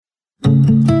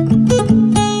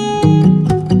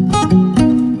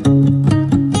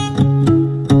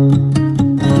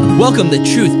Welcome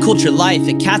to Truth, Culture, Life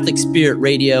at Catholic Spirit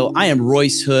Radio. I am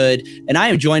Royce Hood, and I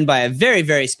am joined by a very,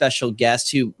 very special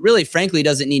guest who really, frankly,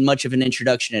 doesn't need much of an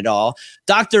introduction at all.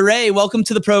 Dr. Ray, welcome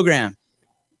to the program.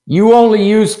 You only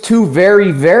use two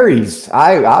veries.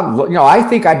 I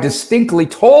think I distinctly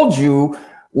told you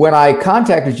when I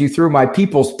contacted you through my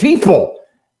people's people,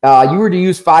 you were to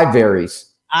use five veries.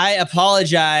 I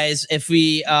apologize if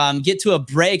we get to a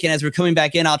break, and as we're coming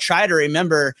back in, I'll try to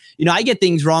remember. I get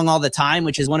things wrong all the time,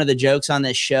 which is one of the jokes on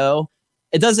this show.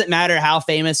 It doesn't matter how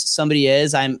famous somebody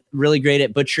is. I'm really great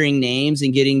at butchering names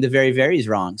and getting the veries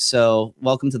wrong. So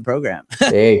welcome to the program.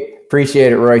 Hey,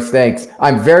 appreciate it, Royce. Thanks.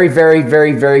 I'm very, very,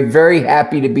 very, very, very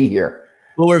happy to be here.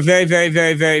 Well, we're very, very,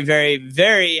 very, very, very,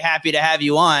 very happy to have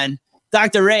you on.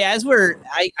 Dr. Ray, as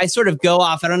I sort of go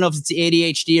off, I don't know if it's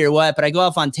ADHD or what, but I go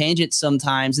off on tangents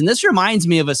sometimes. And this reminds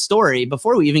me of a story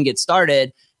before we even get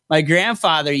started. My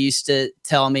grandfather used to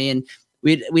tell me, and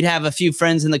we'd have a few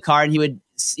friends in the car, and he would,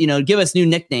 give us new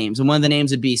nicknames. And one of the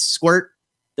names would be Squirt.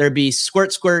 There'd be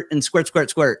Squirt, Squirt, and Squirt, Squirt,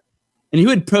 Squirt. And he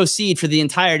would proceed for the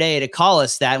entire day to call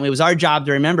us that. And it was our job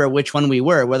to remember which one we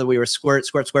were, whether we were Squirt,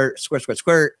 Squirt, Squirt, Squirt, Squirt,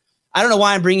 Squirt. I don't know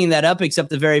why I'm bringing that up, except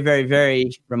the very, very,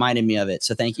 very reminded me of it.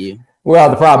 So thank you.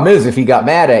 Well, the problem is if he got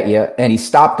mad at you and he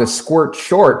stopped a squirt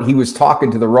short, he was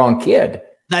talking to the wrong kid.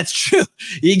 That's true.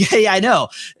 Yeah, I know.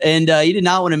 And you did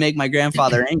not want to make my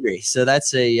grandfather angry. So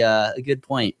that's a good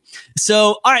point.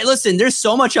 So, all right, listen, there's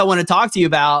so much I want to talk to you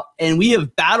about. And we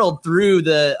have battled through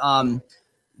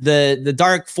the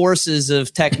dark forces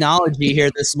of technology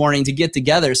here this morning to get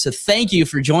together. So thank you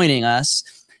for joining us.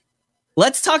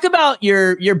 Let's talk about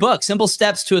your book, Simple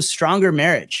Steps to a Stronger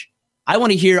Marriage. I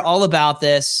want to hear all about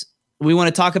this. We want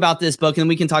to talk about this book, and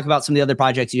we can talk about some of the other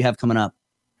projects you have coming up.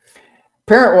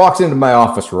 Parent walks into my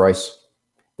office, Royce.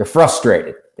 They're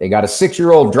frustrated. They got a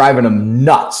 6-year-old driving them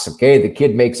nuts. Okay, the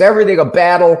kid makes everything a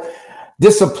battle.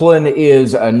 Discipline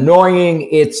is annoying.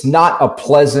 It's not a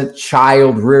pleasant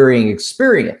child rearing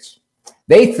experience.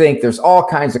 They think there's all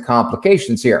kinds of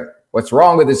complications here. What's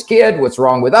wrong with this kid? What's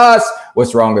wrong with us?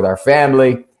 What's wrong with our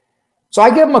family? So I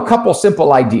give them a couple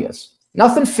simple ideas.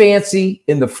 Nothing fancy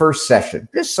in the first session.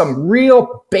 Just some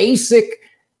real basic,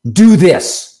 do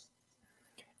this.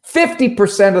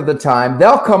 50% of the time,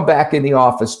 they'll come back in the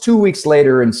office 2 weeks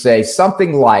later and say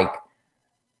something like,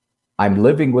 I'm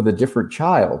living with a different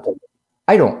child.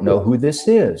 I don't know who this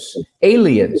is.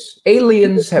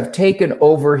 Aliens have taken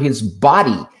over his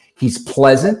body. He's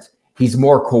pleasant. He's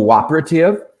more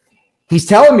cooperative. He's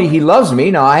telling me he loves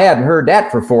me. Now, I hadn't heard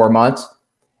that for 4 months.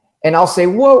 And I'll say,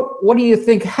 well, what do you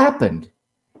think happened?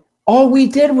 All we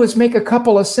did was make a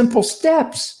couple of simple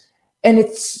steps, and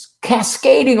it's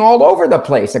cascading all over the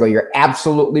place. I go, you're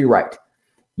absolutely right.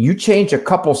 You change a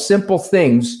couple simple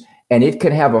things, and it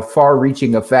can have a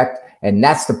far-reaching effect, and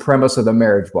that's the premise of the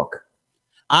marriage book.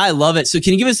 I love it. So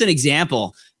can you give us an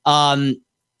example?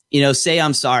 Say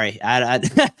I'm sorry.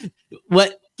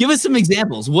 Give us some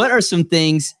examples. What are some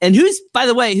things? And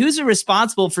who's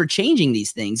responsible for changing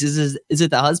these things? Is it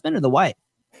the husband or the wife?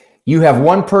 You have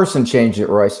one person change it,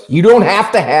 Royce. You don't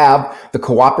have to have the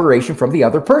cooperation from the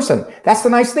other person. That's the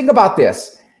nice thing about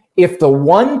this. If the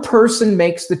one person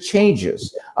makes the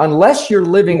changes, unless you're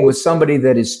living with somebody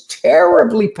that is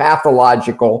terribly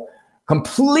pathological,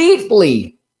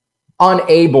 completely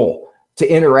unable to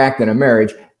interact in a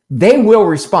marriage, they will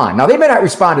respond. Now, they may not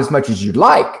respond as much as you'd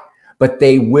like, but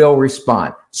they will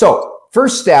respond. So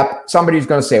first step, somebody's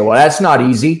going to say, well, that's not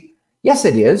easy. Yes,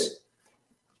 it is.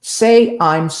 Say,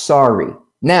 I'm sorry.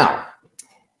 Now,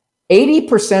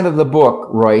 80% of the book,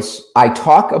 Royce, I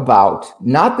talk about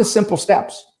not the simple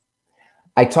steps.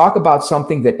 I talk about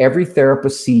something that every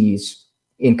therapist sees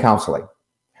in counseling,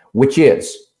 which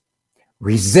is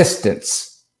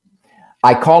resistance.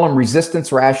 I call them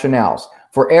resistance rationales.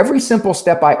 For every simple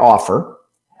step I offer,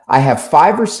 I have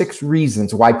 5 or 6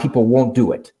 reasons why people won't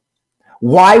do it.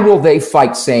 Why will they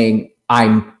fight saying,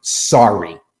 I'm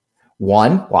sorry?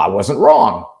 1, well, I wasn't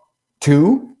wrong.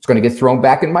 2, it's going to get thrown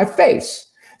back in my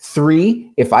face.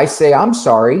 3, if I say I'm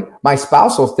sorry, my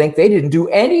spouse will think they didn't do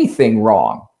anything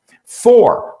wrong.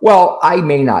 4, well, I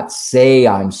may not say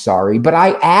I'm sorry, but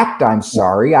I act I'm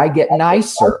sorry. I get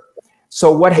nicer.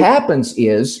 So what happens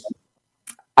is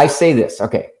I say this,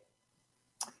 okay,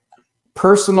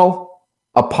 personal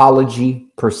apology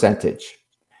percentage.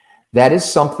 That is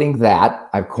something that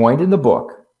I've coined in the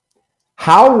book.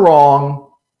 How wrong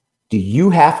do you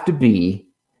have to be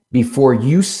before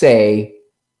you say,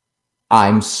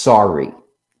 I'm sorry?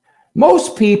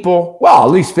 Most people, well,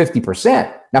 at least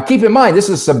 50%. Now, keep in mind, this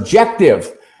is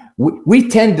subjective. We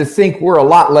tend to think we're a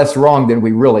lot less wrong than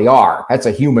we really are. That's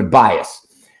a human bias.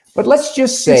 But let's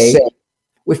just say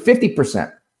with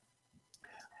 50%,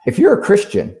 If you're a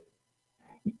Christian,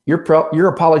 your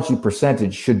apology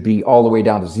percentage should be all the way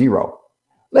down to 0.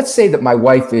 Let's say that my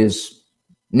wife is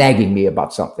nagging me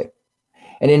about something.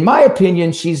 And in my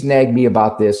opinion, she's nagged me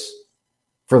about this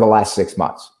for the last 6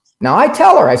 months. Now I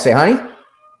tell her, I say, honey,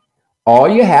 all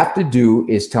you have to do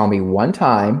is tell me one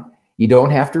time. You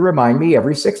don't have to remind me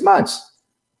every 6 months.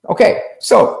 Okay,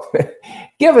 so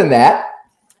given that,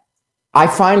 I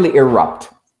finally erupt.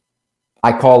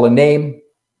 I call a name.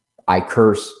 I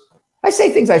curse. I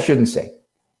say things I shouldn't say.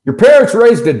 Your parents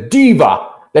raised a diva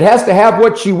that has to have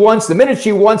what she wants the minute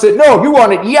she wants it. No, you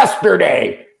want it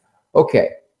yesterday. Okay.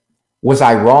 Was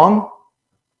I wrong?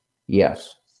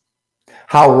 Yes.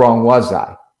 How wrong was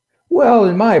I? Well,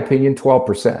 in my opinion,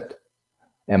 12%.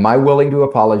 Am I willing to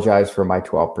apologize for my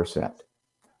 12%?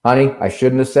 Honey, I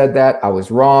shouldn't have said that. I was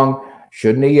wrong.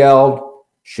 Shouldn't have yelled.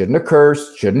 Shouldn't have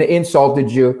cursed. Shouldn't have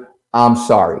insulted you. I'm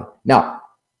sorry. Now,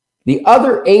 the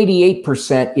other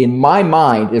 88% in my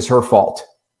mind is her fault.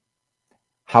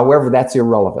 However, that's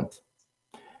irrelevant.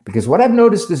 Because what I've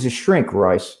noticed as a shrink,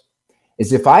 Royce,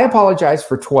 is if I apologize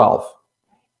for 12,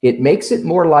 it makes it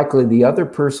more likely the other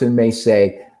person may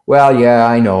say, well, yeah,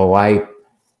 I know.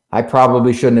 I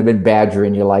probably shouldn't have been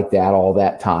badgering you like that all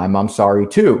that time. I'm sorry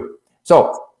too.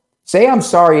 So say I'm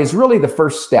sorry is really the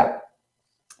first step.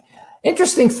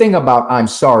 Interesting thing about I'm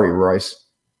sorry, Royce.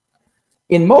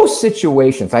 In most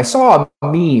situations, I saw a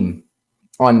meme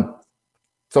on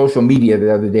social media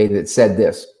the other day that said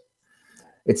this.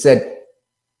 It said,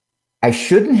 I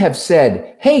shouldn't have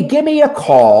said, hey, give me a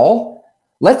call.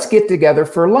 Let's get together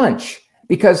for lunch,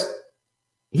 because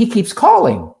he keeps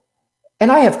calling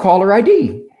and I have caller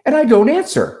ID and I don't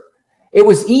answer. It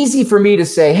was easy for me to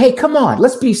say, hey, come on,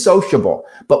 let's be sociable.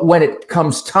 But when it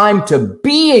comes time to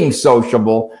being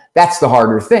sociable, that's the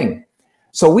harder thing.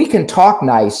 So we can talk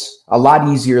nice a lot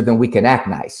easier than we can act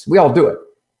nice. We all do it,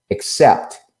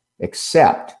 except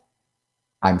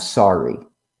I'm sorry.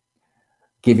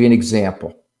 Give you an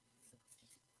example.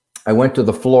 I went to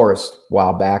the florist a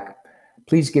while back.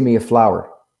 Please give me a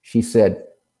flower. She said,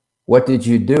 what did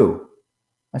you do?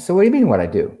 I said, what do you mean what I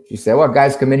do? She said, well,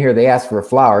 guys come in here, they ask for a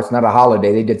flower. It's not a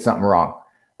holiday. They did something wrong.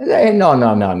 I said, hey,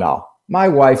 no. My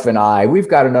wife and I, we've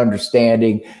got an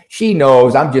understanding. She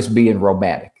knows I'm just being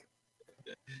romantic.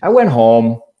 I went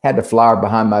home, had the flower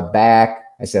behind my back.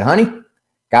 I said, honey,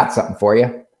 got something for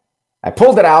you. I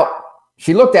pulled it out.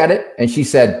 She looked at it and she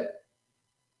said,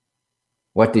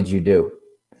 what did you do?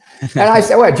 And I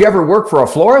said, well, did you ever work for a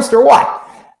florist or what?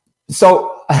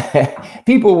 So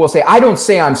people will say, I don't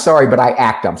say I'm sorry, but I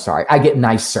act I'm sorry. I get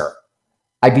nicer.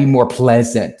 I be more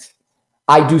pleasant.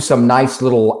 I do some nice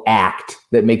little act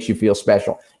that makes you feel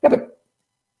special. Yeah, but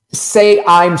say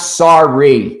I'm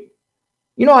sorry.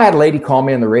 You know, I had a lady call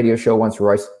me on the radio show once,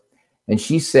 Royce, and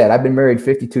she said, I've been married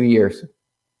 52 years.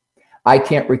 I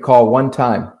can't recall one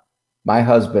time my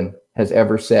husband has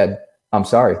ever said, I'm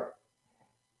sorry.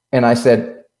 And I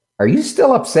said, are you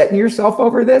still upsetting yourself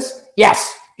over this?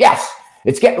 Yes.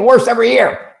 It's getting worse every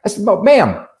year. I said, but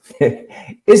ma'am,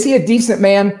 is he a decent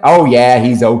man? Oh, yeah,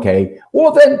 he's okay.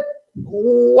 Well, then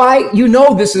why, you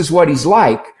know, this is what he's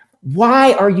like.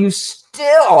 Why are you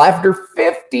still, after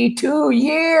 52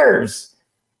 years,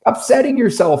 upsetting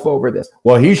yourself over this?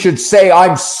 Well, he should say,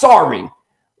 I'm sorry.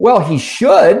 Well, he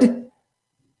should,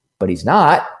 but he's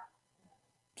not.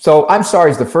 So I'm sorry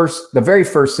is the very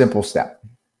first simple step.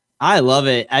 I love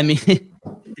it. I mean,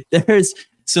 there's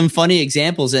some funny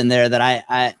examples in there that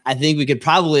I think we could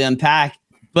probably unpack,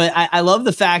 but I love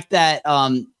the fact that,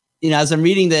 as I'm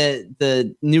reading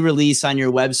the new release on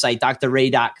your website,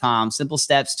 drray.com, Simple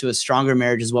Steps to a Stronger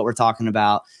Marriage is what we're talking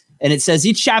about. And it says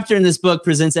each chapter in this book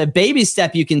presents a baby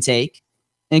step you can take,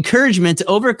 encouragement to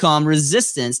overcome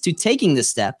resistance to taking the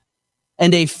step,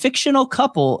 and a fictional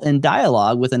couple in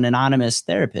dialogue with an anonymous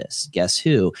therapist. Guess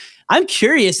who? I'm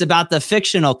curious about the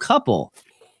fictional couple.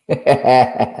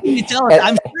 You tell us,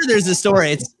 I'm sure there's a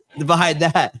story behind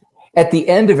that. At the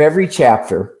end of every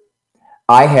chapter,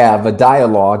 I have a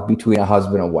dialogue between a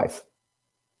husband and wife.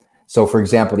 So, for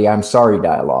example, the I'm sorry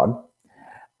dialogue,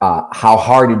 how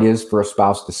hard it is for a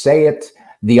spouse to say it,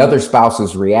 the other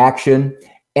spouse's reaction,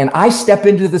 and I step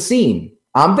into the scene.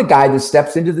 I'm the guy that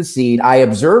steps into the scene. I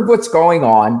observe what's going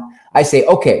on. I say,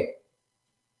 okay,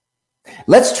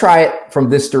 let's try it from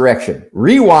this direction.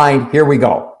 Rewind, here we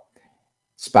go.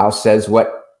 Spouse says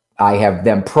what I have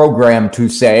them programmed to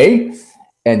say,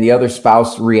 and the other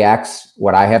spouse reacts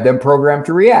what I have them programmed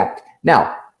to react.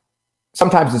 Now,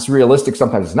 sometimes it's realistic,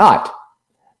 sometimes it's not,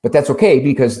 but that's okay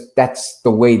because that's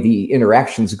the way the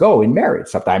interactions go in marriage.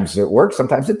 Sometimes it works,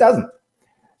 sometimes it doesn't.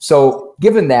 So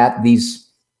given that, these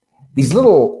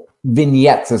little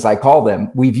vignettes, as I call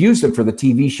them, we've used them for the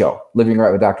TV show, Living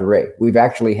Right with Dr. Ray. We've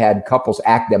actually had couples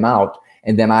act them out,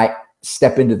 and then I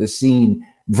step into the scene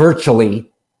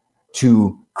virtually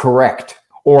to correct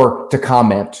or to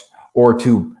comment or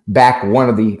to back one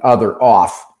or the other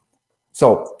off.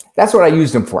 So that's what I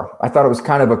used them for. I thought it was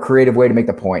kind of a creative way to make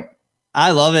the point.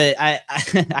 I love it. I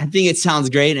think it sounds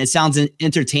great, and it sounds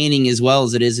entertaining as well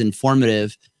as it is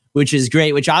informative, which is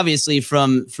great, which obviously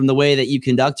from the way that you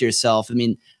conduct yourself. I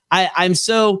mean, I'm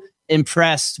so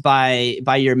impressed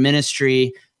by your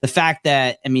ministry. The fact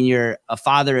that, I mean, you're a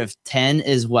father of 10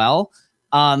 as well.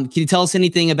 Can you tell us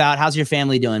anything about how's your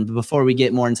family doing before we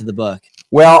get more into the book?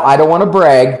 Well, I don't want to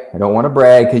brag. I don't want to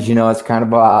brag because, it's kind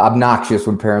of obnoxious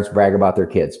when parents brag about their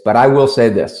kids. But I will say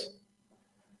this.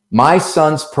 My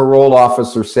son's parole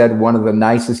officer said one of the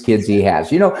nicest kids he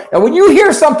has. And when you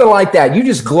hear something like that, you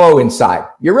just glow inside.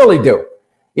 You really do.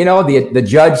 The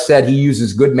judge said he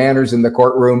uses good manners in the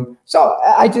courtroom. So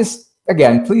I just,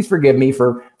 again, please forgive me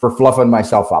for fluffing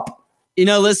myself up.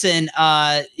 Listen,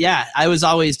 yeah, I was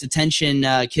always detention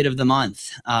kid of the month.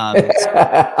 So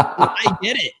I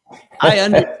get it. I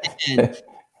understand.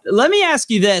 Let me ask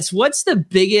you this. What's the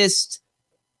biggest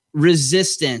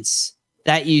resistance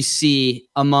that you see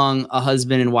among a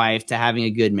husband and wife to having a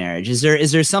good marriage? Is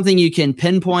there something you can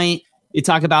pinpoint? You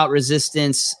talk about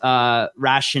resistance,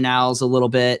 rationales a little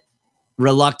bit,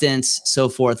 reluctance, so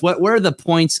forth. What are the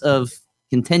points of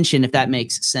contention, if that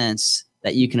makes sense,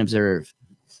 that you can observe?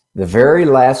 The very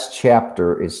last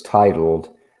chapter is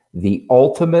titled The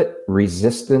Ultimate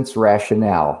Resistance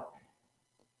Rationale.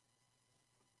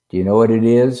 Do you know what it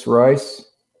is, Royce?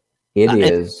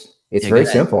 It's very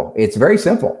simple. It's very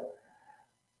simple.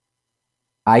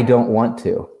 I don't want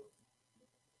to.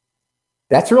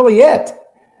 That's really it.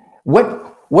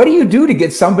 What do you do to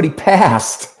get somebody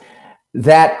past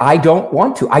that I don't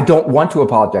want to? I don't want to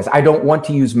apologize. I don't want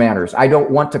to use manners. I don't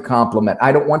want to compliment.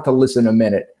 I don't want to listen a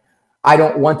minute. I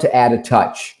don't want to add a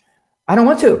touch. I don't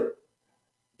want to.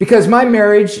 Because my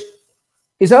marriage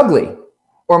is ugly,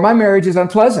 or my marriage is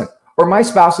unpleasant, or my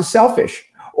spouse is selfish,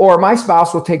 or my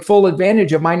spouse will take full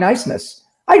advantage of my niceness.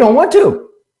 I don't want to.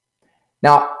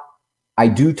 Now, I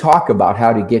do talk about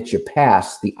how to get you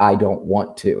past the I don't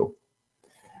want to.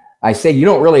 I say you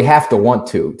don't really have to want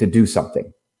to do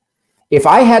something. If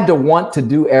I had to want to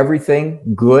do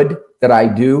everything good that I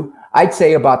do, I'd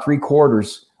say about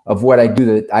 3/4 of what I do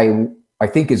that I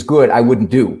think is good, I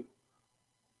wouldn't do.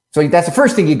 So that's the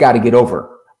first thing you got to get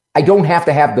over. I don't have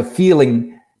to have the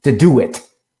feeling to do it.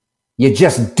 You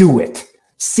just do it.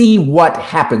 See what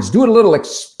happens. Do a little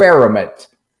experiment.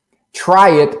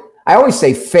 Try it. I always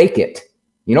say fake it.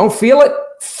 You don't feel it?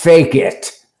 Fake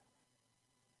it.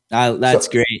 That's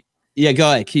great. Yeah,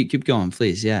 go ahead. Keep going,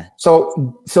 please. Yeah.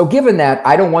 So given that,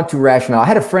 I don't want to rationale. I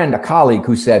had a friend, a colleague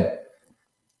who said,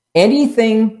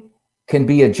 anything can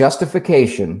be a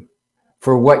justification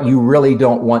for what you really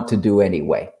don't want to do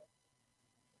anyway.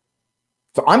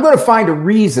 So I'm going to find a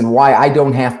reason why I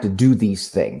don't have to do these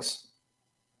things.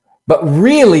 But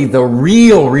really, the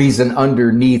real reason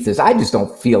underneath is I just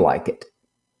don't feel like it.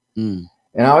 And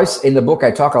I always, in the book,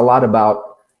 I talk a lot about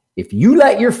if you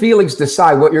let your feelings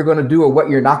decide what you're going to do or what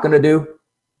you're not going to do,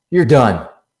 you're done.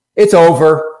 It's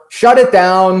over. Shut it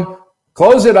down.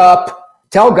 Close it up.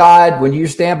 Tell God when you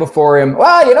stand before him,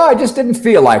 well, I just didn't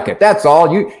feel like it. That's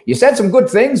all. You said some good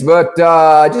things, but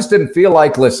I just didn't feel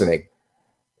like listening.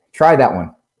 Try that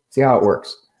one. See how it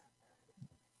works.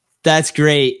 That's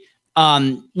great.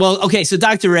 Well, okay. So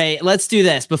Dr. Ray, let's do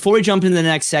this. Before we jump into the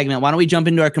next segment, why don't we jump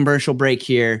into our commercial break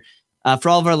here? For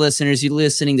all of our listeners, you're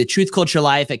listening to Truth Culture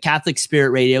Life at Catholic Spirit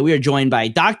Radio. We are joined by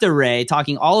Dr. Ray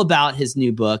talking all about his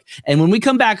new book. And when we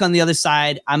come back on the other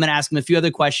side, I'm going to ask him a few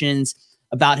other questions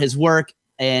about his work.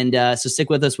 And so stick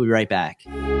with us. We'll be right back.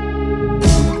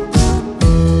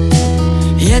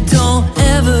 Yeah, don't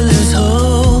ever lose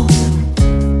hope.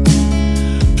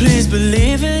 Please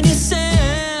believe in yourself.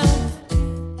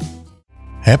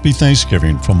 Happy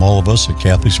Thanksgiving from all of us at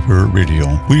Catholic Spirit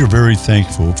Radio. We are very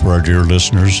thankful for our dear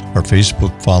listeners, our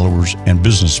Facebook followers, and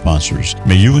business sponsors.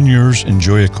 May you and yours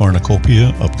enjoy a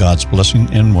cornucopia of God's blessing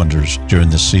and wonders during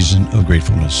this season of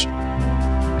gratefulness.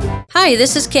 Hi,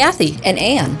 this is Kathy and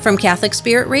Ann from Catholic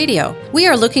Spirit Radio. We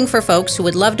are looking for folks who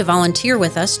would love to volunteer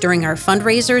with us during our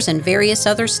fundraisers and various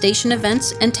other station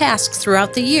events and tasks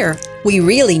throughout the year. We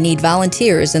really need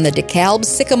volunteers in the DeKalb,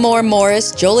 Sycamore,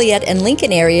 Morris, Joliet, and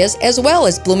Lincoln areas, as well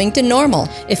as Bloomington Normal.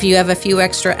 If you have a few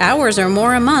extra hours or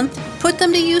more a month, put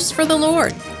them to use for the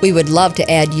Lord. We would love to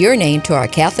add your name to our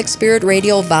Catholic Spirit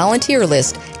Radio volunteer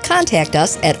list. Contact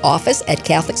us at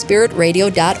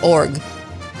office@catholicspiritradio.org.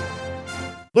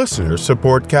 Listeners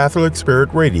support Catholic Spirit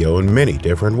Radio in many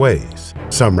different ways.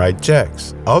 Some write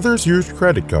checks, others use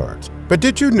credit cards. But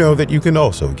did you know that you can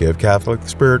also give Catholic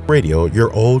Spirit Radio your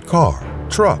old car,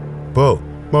 truck, boat,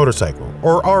 motorcycle,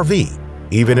 or RV,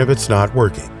 even if it's not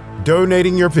working?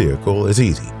 Donating your vehicle is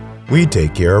easy. We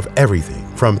take care of everything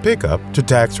from pickup to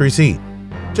tax receipt.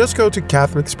 Just go to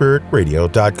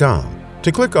CatholicSpiritRadio.com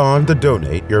to click on the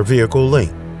Donate Your Vehicle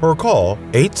link or call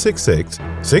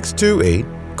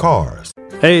 866-628-CARS.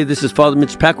 Hey, this is Father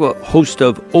Mitch Pacwa, host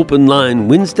of Open Line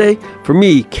Wednesday. For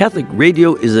me, Catholic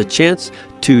radio is a chance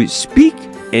to speak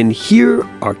and hear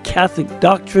our Catholic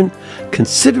doctrine,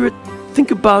 consider it, think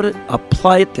about it,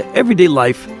 apply it to everyday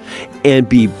life, and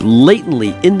be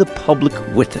blatantly in the public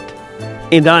with it.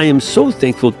 And I am so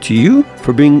thankful to you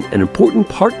for being an important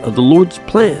part of the Lord's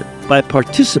plan. By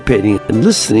participating and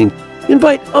listening,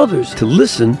 invite others to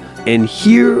listen and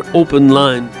hear Open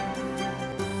Line.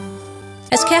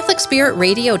 Has Catholic Spirit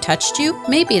Radio touched you?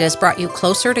 Maybe it has brought you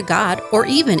closer to God or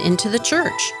even into the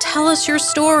church. Tell us your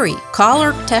story. Call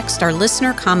or text our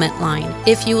listener comment line.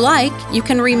 If you like, you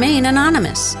can remain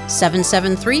anonymous.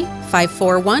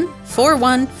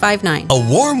 773-541-4159. A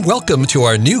warm welcome to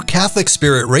our new Catholic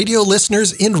Spirit Radio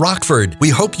listeners in Rockford.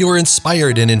 We hope you are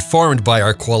inspired and informed by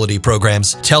our quality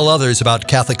programs. Tell others about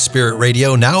Catholic Spirit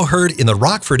Radio, now heard in the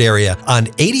Rockford area on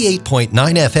 88.9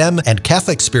 FM and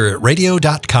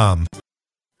CatholicSpiritRadio.com.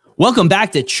 Welcome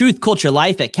back to Truth, Culture,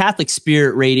 Life at Catholic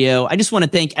Spirit Radio. I just want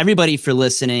to thank everybody for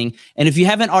listening. And if you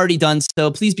haven't already done so,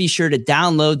 please be sure to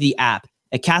download the app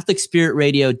at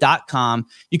CatholicSpiritRadio.com.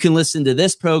 You can listen to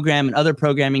this program and other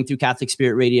programming through Catholic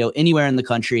Spirit Radio anywhere in the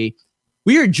country.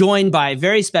 We are joined by a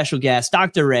very special guest,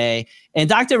 Dr. Ray. And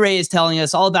Dr. Ray is telling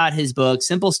us all about his book,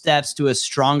 Simple Steps to a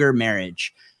Stronger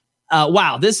Marriage.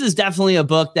 Wow, this is definitely a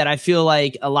book that I feel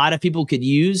like a lot of people could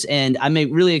use. And I'm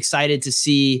really excited to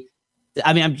see.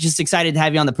 I'm just excited to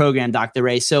have you on the program, Dr.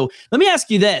 Ray. So let me ask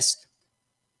you this.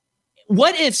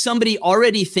 What if somebody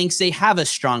already thinks they have a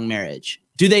strong marriage?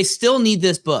 Do they still need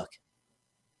this book?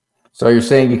 So you're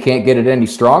saying you can't get it any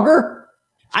stronger?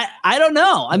 I don't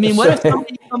know. I mean, what if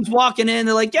somebody comes walking in,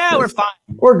 they're like, yeah, we're fine.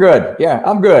 We're good. Yeah,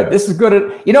 I'm good. This is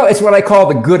good. It's what I call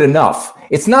the good enough.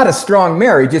 It's not a strong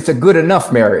marriage. It's a good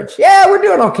enough marriage. Yeah, we're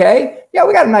doing okay. Yeah,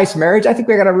 we got a nice marriage. I think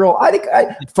we got a real,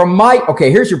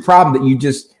 here's your problem that you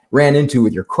just ran into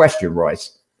with your question,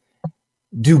 Royce.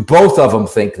 Do both of them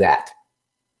think that?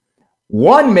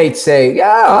 One may say,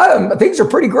 yeah, things are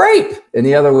pretty great. And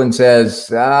the other one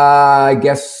says, I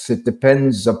guess it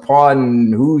depends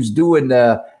upon who's doing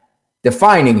the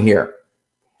defining here.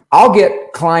 I'll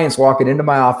get clients walking into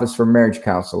my office for marriage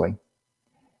counseling.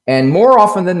 And more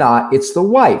often than not, it's the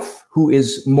wife who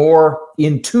is more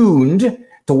in tuned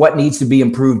to what needs to be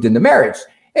improved in the marriage.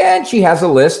 And she has a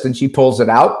list and she pulls it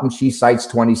out and she cites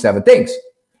 27 things.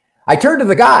 I turn to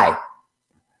the guy.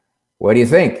 What do you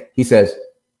think? He says,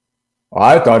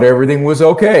 I thought everything was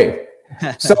okay.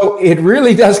 So it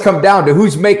really does come down to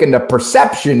who's making the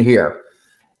perception here.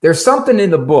 There's something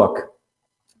in the book.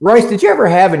 Royce, did you ever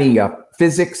have any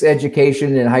physics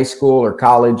education in high school or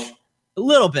college? A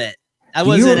little bit. I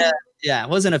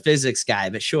wasn't a physics guy,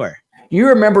 but sure. You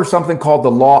remember something called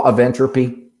the law of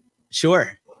entropy?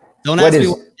 Sure. Don't ask me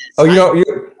what it is. Oh, you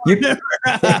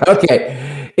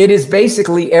okay. It is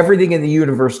basically everything in the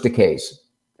universe decays.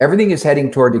 Everything is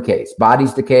heading toward decays.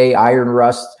 Bodies decay, iron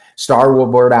rusts, star will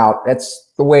burn out.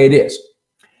 That's the way it is.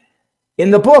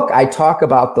 In the book, I talk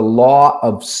about the law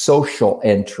of social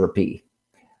entropy.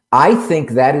 I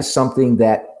think that is something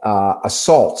that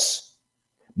assaults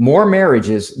more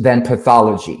marriages than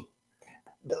pathology.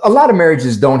 A lot of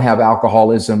marriages don't have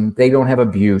alcoholism. They don't have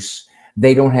abuse.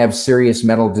 They don't have serious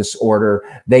mental disorder.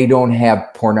 They don't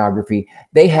have pornography.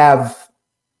 They have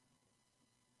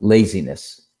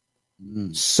laziness.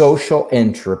 Social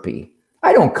entropy.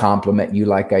 I don't compliment you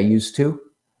like I used to.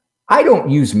 I don't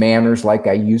use manners like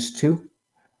I used to.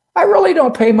 I really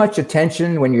don't pay much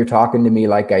attention when you're talking to me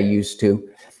like I used to.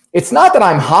 It's not that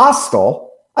I'm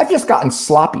hostile. I've just gotten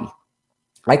sloppy.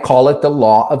 I call it the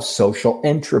law of social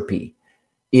entropy.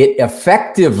 It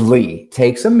effectively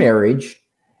takes a marriage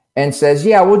and says,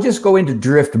 yeah, we'll just go into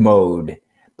drift mode.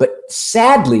 But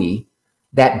sadly,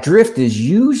 that drift is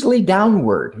usually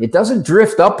downward. It doesn't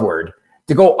drift upward.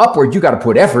 To go upward, you got to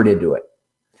put effort into it.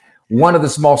 One of the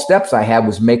small steps I had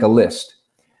was make a list.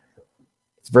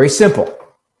 It's very simple.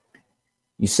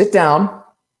 You sit down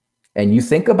and you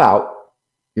think about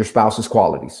your spouse's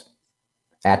qualities,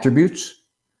 attributes,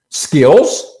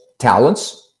 skills,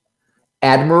 talents,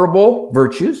 admirable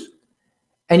virtues,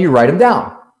 and you write them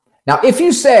down. Now, if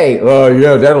you say, oh,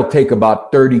 yeah, that'll take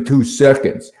about 32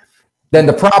 seconds, then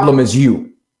the problem is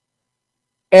you.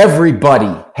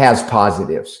 Everybody has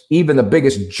positives. Even the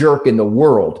biggest jerk in the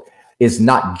world is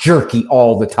not jerky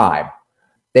all the time.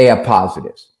 They have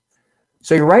positives.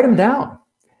 So you write them down.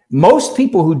 Most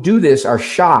people who do this are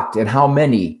shocked at how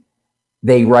many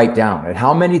they write down and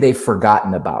how many they've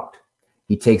forgotten about.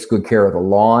 He takes good care of the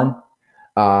lawn.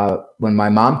 When my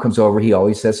mom comes over, he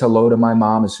always says hello to my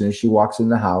mom as soon as she walks in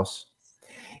the house.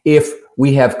 If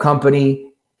we have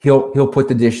company, he'll put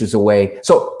the dishes away.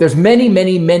 So there's many,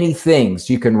 many, many things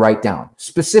you can write down,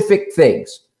 specific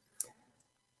things.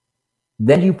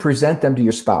 Then you present them to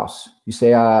your spouse. You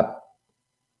say, I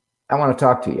want to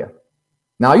talk to you.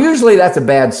 Now, usually that's a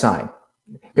bad sign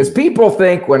because people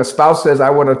think when a spouse says,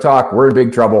 I want to talk, we're in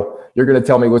big trouble. You're going to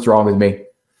tell me what's wrong with me.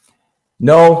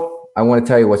 No, I want to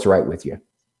tell you what's right with you.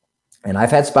 And I've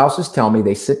had spouses tell me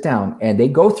they sit down and they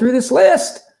go through this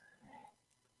list.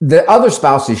 The other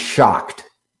spouse is shocked.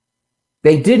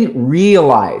 They didn't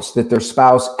realize that their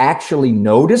spouse actually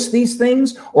noticed these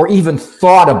things or even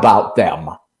thought about them.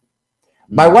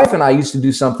 My wife and I used to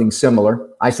do something similar.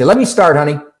 I say, let me start,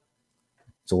 honey.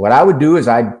 So what I would do is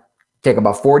I'd take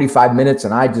about 45 minutes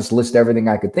and I'd just list everything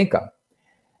I could think of.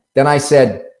 Then I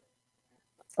said,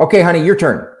 okay, honey, your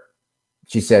turn.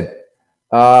 She said,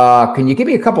 can you give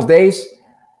me a couple days?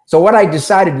 So what I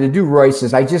decided to do, Royce,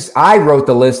 is I wrote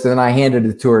the list and then I handed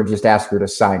it to her and just asked her to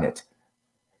sign it.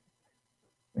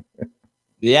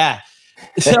 Yeah.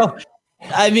 So,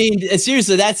 I mean,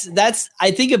 seriously, that's,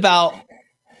 I think about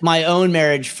my own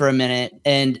marriage for a minute,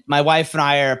 and my wife and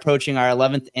I are approaching our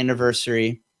 11th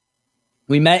anniversary.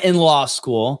 We met in law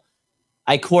school.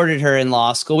 I courted her in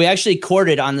law school. We actually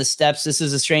courted on the steps. This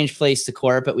is a strange place to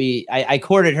court, but I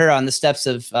courted her on the steps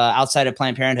of outside of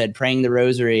Planned Parenthood, praying the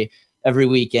rosary every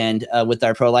weekend with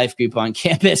our pro-life group on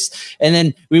campus. And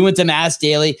then we went to mass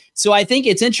daily. So I think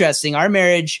it's interesting. Our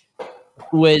marriage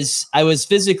I was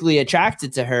physically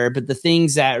attracted to her, but the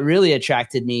things that really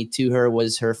attracted me to her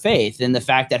was her faith, and the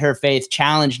fact that her faith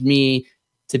challenged me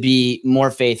to be more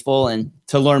faithful and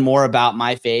to learn more about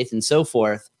my faith and so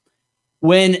forth.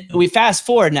 When we fast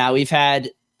forward now, we've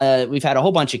had a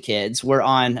whole bunch of kids. We're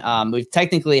on, we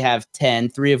technically have 10,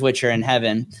 3 of which are in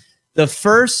heaven. The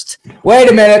first. Wait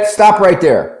a minute. Stop right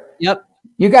there. Yep.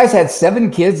 You guys had 7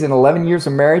 kids in 11 years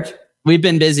of marriage? We've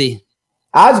been busy.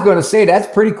 I was going to say that's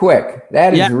pretty quick.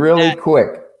 That is really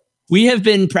quick. We have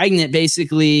been pregnant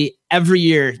basically every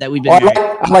year that we've been married.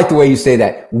 I like the way you say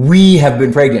that. We have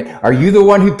been pregnant. Are you the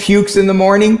one who pukes in the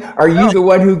morning? Are you the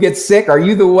one who gets sick? Are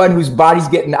you the one whose body's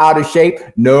getting out of shape?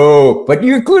 No, but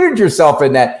you included yourself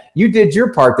in that. You did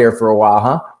your part there for a while,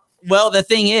 huh? Well, the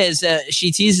thing is,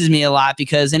 she teases me a lot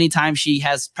because anytime she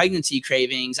has pregnancy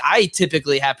cravings, I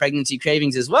typically have pregnancy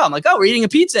cravings as well. I'm like, oh, we're eating a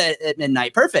pizza at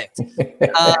midnight. Perfect.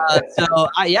 So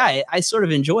I sort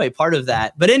of enjoy part of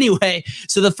that. But anyway,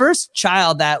 so the first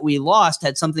child that we lost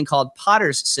had something called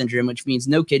Potter's syndrome, which means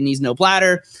no kidneys, no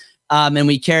bladder. And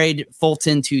we carried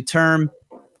Fulton to term.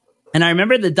 And I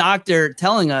remember the doctor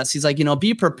telling us, he's like,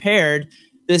 be prepared.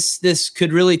 This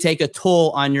could really take a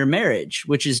toll on your marriage,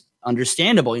 which is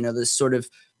understandable, this sort of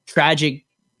tragedy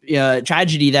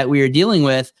that we are dealing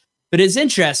with. But it's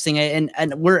interesting,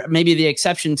 and we're maybe the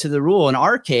exception to the rule. In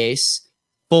our case,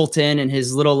 Fulton and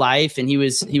his little life, and he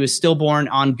was stillborn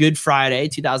on Good Friday,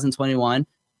 2021.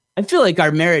 I feel like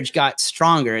our marriage got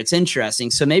stronger. It's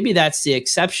interesting. So maybe that's the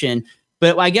exception.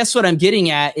 But I guess what I'm getting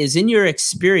at is, in your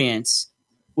experience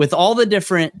with all the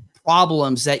different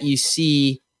problems that you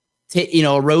see,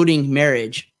 eroding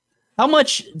marriage, how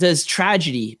much does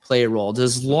tragedy play a role?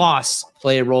 Does loss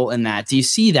play a role in that? Do you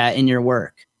see that in your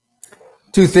work?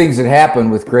 2 things that happen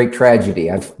with great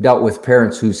tragedy. I've dealt with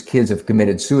parents whose kids have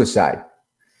committed suicide.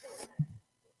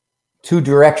 2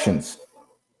 directions.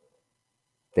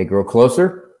 They grow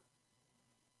closer.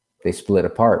 They split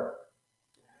apart.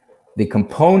 The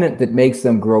component that makes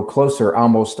them grow closer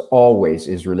almost always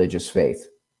is religious faith.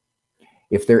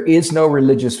 If there is no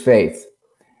religious faith,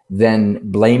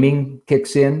 then blaming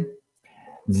kicks in.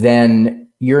 Then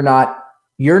you're not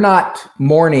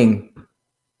mourning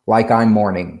like I'm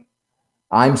mourning.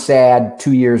 I'm sad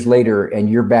 2 years later and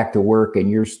you're back to work and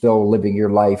you're still living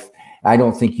your life. I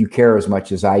don't think you care as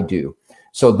much as I do.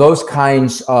 So those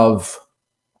kinds of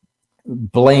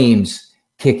blames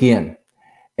kick in.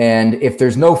 And if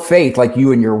there's no faith like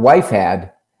you and your wife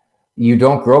had, you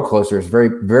don't grow closer. It's very,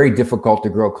 very difficult to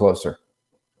grow closer.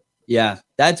 Yeah,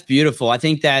 that's beautiful. I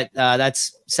think that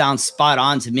sounds spot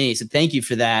on to me. So thank you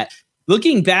for that.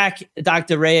 Looking back,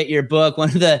 Dr. Ray, at your book,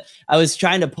 I was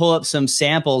trying to pull up some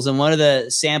samples, and one of the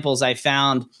samples I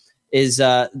found is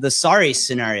the sorry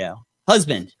scenario.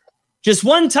 Husband, just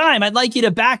one time, I'd like you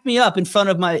to back me up in front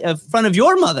of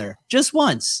your mother, just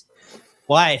once.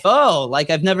 wife. Oh, like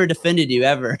I've never defended you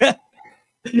ever. And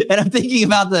I'm thinking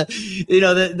about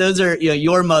those are,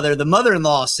 your mother, the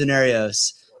mother-in-law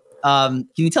scenarios. Can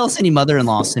you tell us any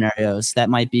mother-in-law scenarios that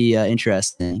might be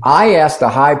interesting? I asked a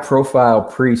high-profile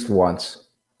priest once.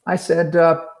 I said,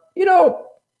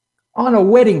 on a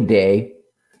wedding day,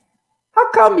 how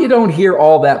come you don't hear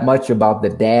all that much about the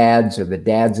dads or the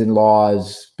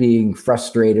dads-in-laws being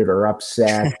frustrated or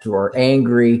upset or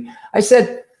angry? I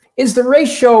said, is the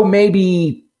ratio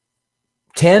maybe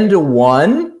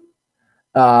 10-1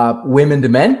 women to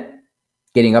men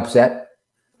getting upset?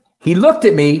 He looked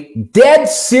at me dead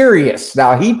serious.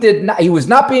 Now, he was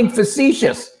not being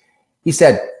facetious. He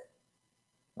said,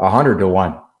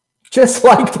 100-1, just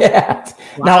like that.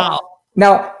 Wow.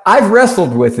 Now, I've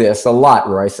wrestled with this a lot,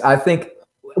 Royce. I think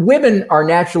women are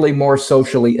naturally more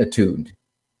socially attuned.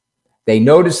 They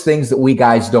notice things that we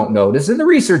guys don't notice. And the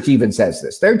research even says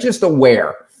this. They're just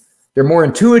aware. They're more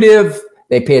intuitive.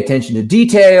 They pay attention to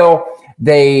detail.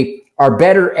 They are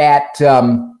better at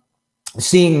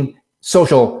seeing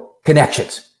social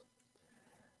connections.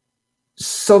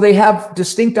 So they have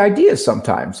distinct ideas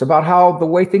sometimes about how the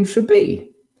way things should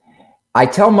be. I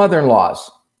tell mother-in-laws,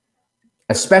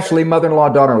 especially mother-in-law,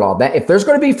 daughter-in-law, that if there's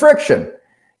going to be friction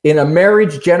in a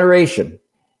marriage generation,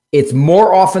 it's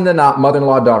more often than not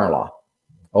mother-in-law, daughter-in-law.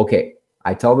 Okay,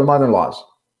 I tell the mother-in-laws,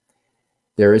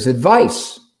 there is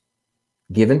advice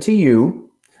given to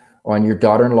you on your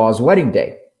daughter-in-law's wedding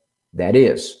day. That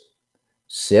is,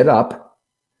 sit up,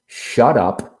 shut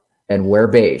up, and wear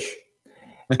beige.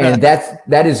 And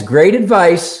that is great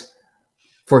advice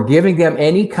for giving them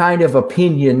any kind of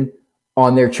opinion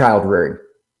on their child rearing.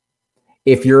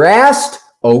 If you're asked,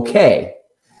 okay.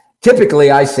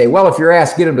 Typically, I say, well, if you're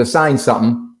asked, get them to sign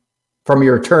something from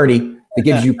your attorney that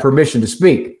gives you permission to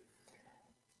speak.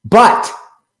 But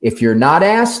if you're not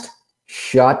asked,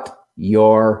 shut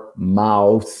your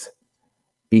mouth,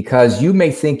 because you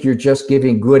may think you're just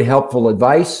giving good, helpful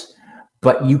advice,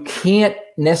 but you can't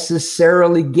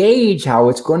necessarily gauge how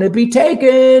it's going to be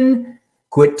taken.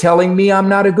 Quit telling me I'm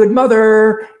not a good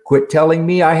mother. Quit telling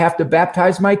me I have to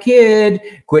baptize my kid.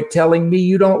 Quit telling me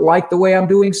you don't like the way I'm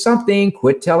doing something.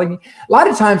 Quit telling me. A lot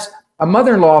of times a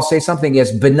mother-in-law will say something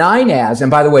as benign as,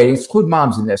 and by the way, exclude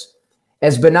moms in this,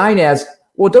 as benign as,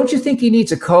 well, don't you think he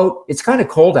needs a coat? It's kind of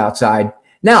cold outside.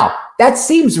 Now, that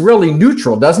seems really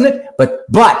neutral, doesn't it?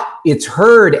 But it's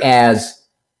heard as,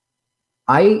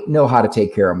 I know how to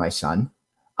take care of my son.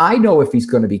 I know if he's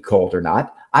going to be cold or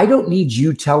not. I don't need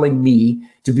you telling me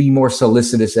to be more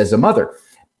solicitous as a mother.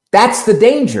 That's the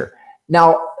danger.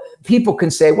 Now, people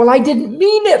can say, well, I didn't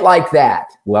mean it like that.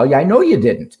 Well, yeah, I know you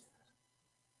didn't.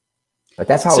 But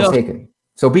that's how it's taken.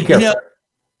 So be careful.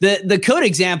 The code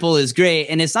example is great.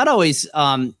 And it's not always,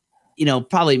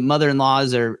 probably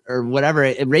mother-in-laws or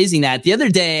whatever raising that. The other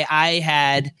day, I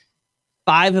had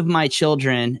 5 of my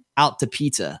children out to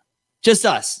pizza. Just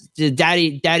us,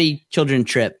 daddy children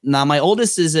trip. Now, my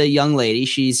oldest is a young lady.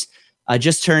 She's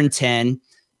just turned 10.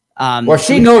 Well,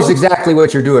 she knows exactly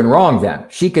what you're doing wrong then.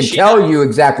 She can tell you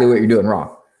exactly what you're doing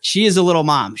wrong. She is a little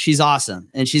mom. She's awesome.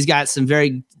 And she's got some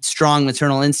very strong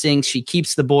maternal instincts. She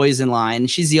keeps the boys in line.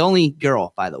 She's the only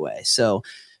girl, by the way. So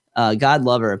God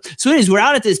love her. So anyways, we're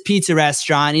out at this pizza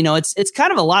restaurant. It's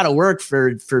kind of a lot of work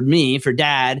for me, for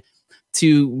dad,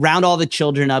 to round all the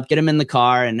children up, get them in the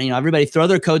car, and everybody throw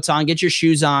their coats on, get your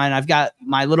shoes on. I've got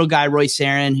my little guy, Royce,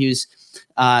 who's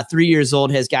 3 years old,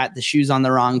 has got the shoes on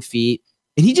the wrong feet,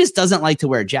 and he just doesn't like to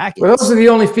wear jackets. Well, those are the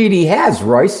only feet he has,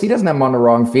 Royce. He doesn't have them on the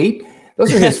wrong feet.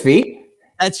 Those are his feet.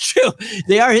 That's true.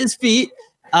 They are his feet,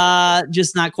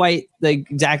 just not quite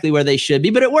exactly where they should be,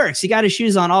 but it works. He got his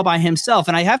shoes on all by himself,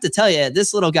 and I have to tell you,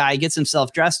 this little guy gets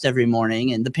himself dressed every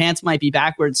morning, and the pants might be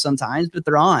backwards sometimes, but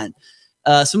they're on.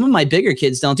 Some of my bigger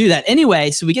kids don't do that. Anyway,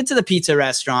 so we get to the pizza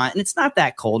restaurant, and it's not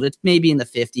that cold. It's maybe in the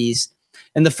 50s.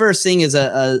 And the first thing is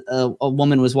a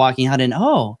woman was walking out, and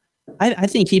I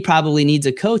think he probably needs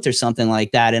a coat or something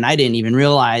like that. And I didn't even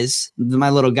realize my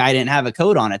little guy didn't have a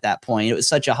coat on at that point. It was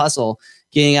such a hustle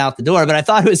getting out the door. But I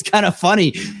thought it was kind of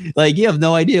funny. Like, you have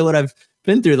no idea what I've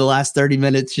been through the last 30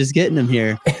 minutes just getting him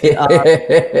here.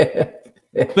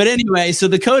 But anyway, so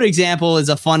the code example is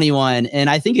a funny one. And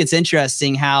I think it's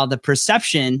interesting how the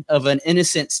perception of an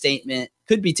innocent statement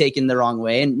could be taken the wrong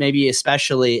way. And maybe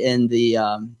especially in the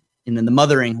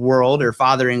mothering world or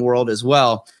fathering world as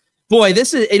well. Boy,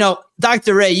 this is,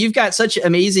 Dr. Ray, you've got such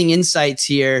amazing insights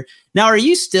here. Now, are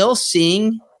you still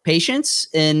seeing patients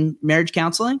in marriage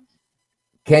counseling?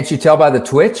 Can't you tell by the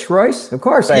twitch, Royce? Of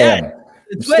course I am.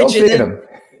 The twitch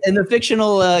and the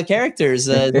fictional characters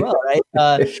as well, right?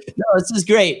 No, this is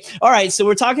great. All right, so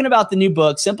we're talking about the new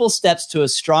book, Simple Steps to a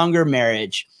Stronger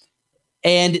Marriage.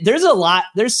 And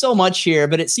there's so much here,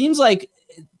 but it seems like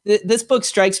this book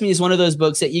strikes me as one of those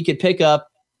books that you could pick up,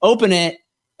 open it,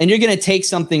 and you're going to take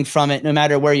something from it no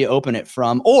matter where you open it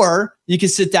from, or you can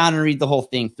sit down and read the whole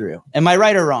thing through. Am I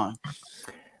right or wrong?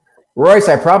 Royce,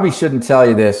 I probably shouldn't tell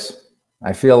you this.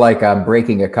 I feel like I'm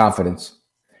breaking a confidence.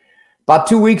 About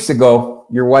 2 weeks ago,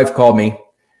 your wife called me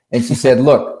and she said,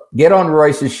 look, get on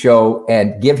Royce's show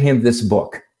and give him this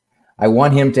book. I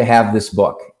want him to have this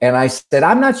book. And I said,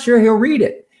 I'm not sure he'll read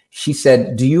it. She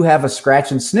said, do you have a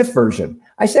scratch and sniff version?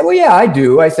 I said, well, yeah, I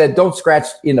do. I said, don't scratch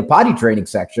in the potty training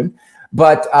section.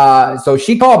 But so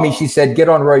she called me. She said, get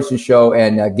on Royce's show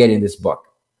and get in this book.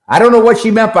 I don't know what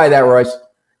she meant by that, Royce.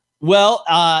 Well,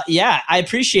 yeah, I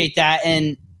appreciate that.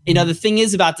 And, you know, the thing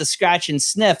is about the scratch and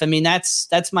sniff. I mean,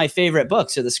 that's my favorite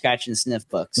books are the scratch and sniff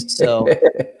books. So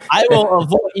I will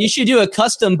avoid. You should do a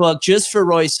custom book just for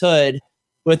Royce Hood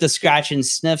with the scratch and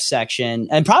sniff section.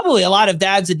 And probably a lot of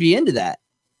dads would be into that.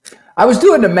 I was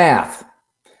doing the math.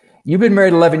 You've been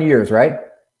married 11 years, right?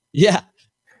 Yeah.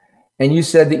 And you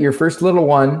said that your first little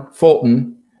one,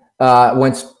 Fulton,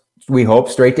 went, we hope,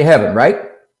 straight to heaven, right?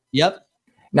 Yep.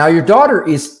 Now your daughter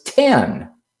is 10.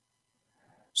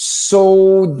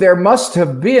 So there must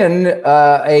have been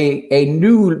a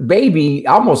new baby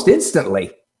almost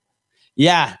instantly.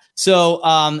 Yeah.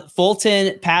 So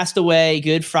Fulton passed away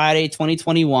Good Friday,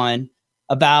 2021.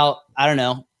 About, I don't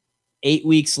know, 8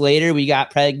 weeks later, we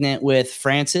got pregnant with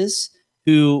Frances,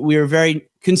 who we were very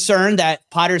concerned that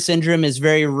Potter syndrome is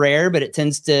very rare, but it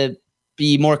tends to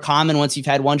be more common once you've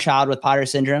had one child with Potter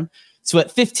syndrome. So at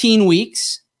 15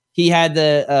 weeks, he had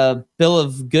the bill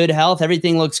of good health.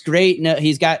 Everything looks great. No,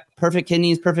 he's got perfect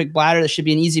kidneys, perfect bladder. This should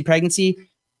be an easy pregnancy.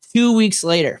 2 weeks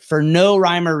later, for no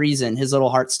rhyme or reason, his little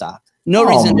heart stopped. No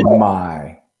reason. Oh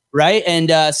my! Right,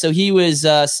 and so he was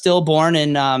stillborn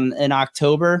in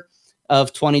October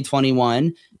of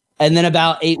 2021, and then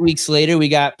about 8 weeks later, we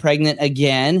got pregnant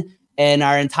again, and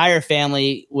our entire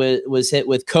family was hit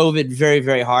with COVID very,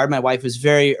 very hard. My wife was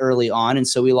very early on, and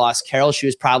so we lost Carol. She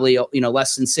was probably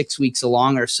less than 6 weeks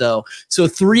along or so. So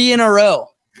 3 in a row.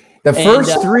 The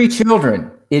first 3 children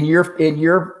in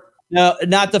your. No,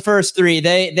 not the first 3.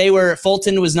 They were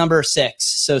Fulton was number 6,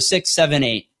 so 6, 7,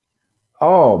 8.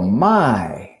 Oh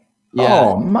my. Yeah.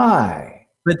 Oh my.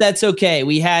 But that's okay.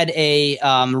 We had a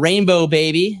rainbow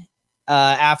baby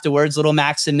afterwards. Little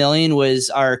Maximilian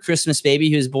was our Christmas baby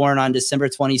who was born on December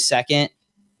 22nd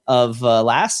of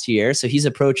last year. So he's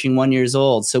approaching 1 year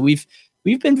old. So we've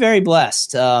been very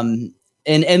blessed. And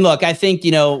look, I think,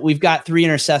 we've got 3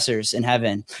 intercessors in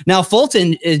heaven. Now,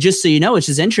 Fulton, just so you know, which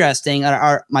is interesting,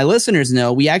 my listeners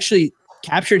know, we actually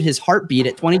captured his heartbeat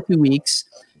at 22 weeks,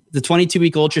 the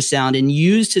 22-week ultrasound, and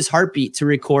used his heartbeat to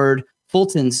record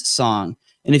Fulton's song.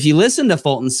 And if you listen to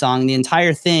Fulton's song, the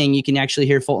entire thing, you can actually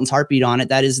hear Fulton's heartbeat on it.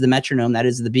 That is the metronome. That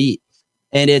is the beat.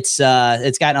 And it's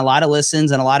gotten a lot of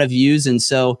listens and a lot of views. And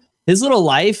so his little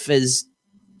life, as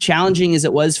challenging as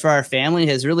it was for our family,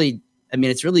 has really,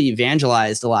 it's really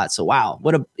evangelized a lot. So, wow,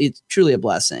 it's truly a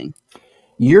blessing.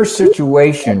 Your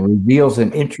situation reveals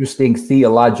an interesting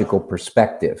theological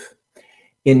perspective.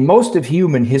 In most of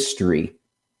human history,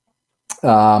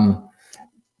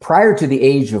 prior to the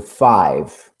age of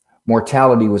 5,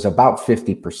 mortality was about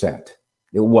 50%.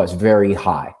 It was very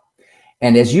high.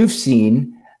 And as you've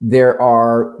seen, there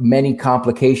are many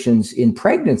complications in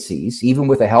pregnancies, even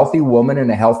with a healthy woman and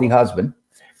a healthy husband,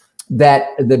 that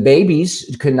the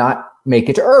babies could not make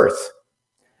it to earth.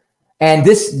 And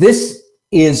this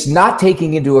is not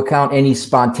taking into account any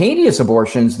spontaneous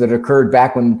abortions that occurred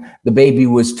back when the baby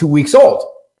was 2 weeks old.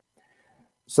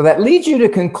 So that leads you to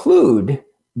conclude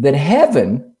that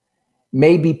heaven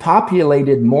may be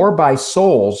populated more by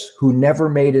souls who never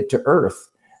made it to earth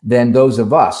than those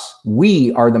of us.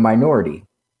 We are the minority.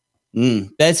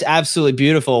 That's absolutely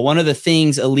beautiful. One of the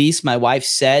things Elise, my wife,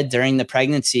 said during the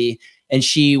pregnancy, and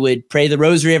she would pray the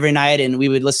rosary every night, and we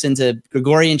would listen to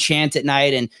Gregorian chant at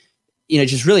night, and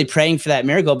just really praying for that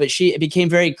miracle. But it became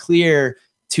very clear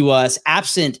to us,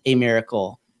 absent a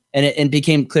miracle, and it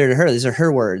became clear to her, these are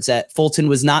her words, that Fulton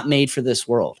was not made for this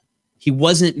world. He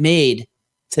wasn't made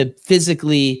to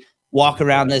physically walk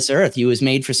around this earth. He was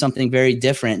made for something very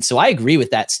different. So I agree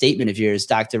with that statement of yours,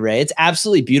 Dr. Ray. It's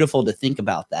absolutely beautiful to think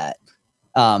about that.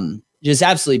 Just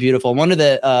absolutely beautiful. One of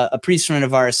a priest friend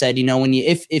of ours said, when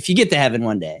if you get to heaven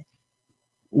one day,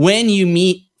 when you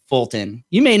meet Fulton,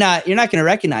 you're not going to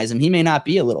recognize him. He may not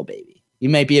be a little baby. You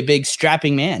might be a big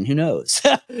strapping man. Who knows?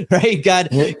 Right?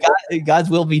 God's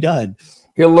will be done.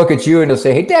 He'll look at you and he'll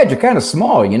say, "Hey, Dad, you're kind of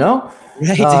small,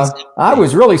 Right, exactly. I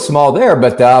was really small there,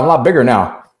 but I'm a lot bigger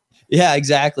now." Yeah,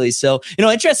 exactly. So,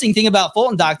 interesting thing about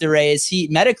Fulton, Dr. Ray, is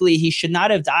he should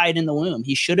not have died in the womb.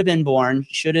 He should have been born,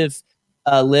 should have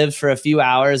lived for a few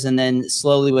hours, and then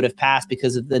slowly would have passed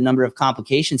because of the number of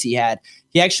complications he had.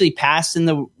 He actually passed in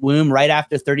the womb right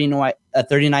after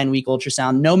 39-week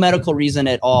ultrasound. No medical reason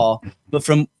at all, but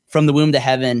from the womb to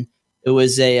heaven. It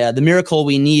was the miracle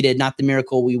we needed, not the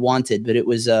miracle we wanted, but it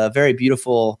was a very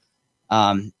beautiful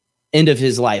end of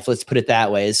his life. Let's put it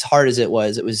that way. As hard as it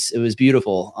was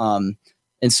beautiful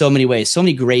in so many ways. So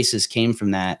many graces came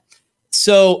from that.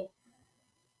 So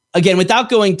again, without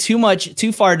going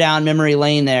too far down memory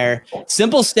lane there,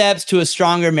 Simple Steps to a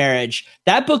Stronger Marriage.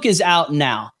 That book is out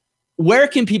now. Where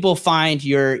can people find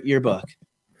your book?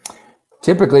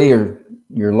 Typically,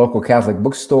 your local Catholic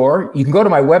bookstore. You can go to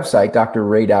my website,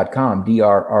 drray.com,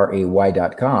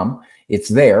 drray.com. It's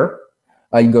there.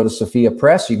 You can go to Sophia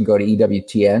Press. You can go to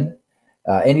EWTN.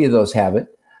 Any of those have it.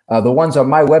 The ones on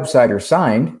my website are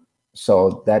signed,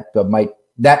 so that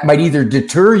might either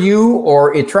deter you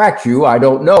or attract you. I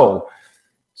don't know.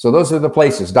 So those are the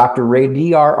places. drray,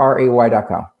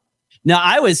 drray.com. Now,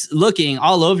 I was looking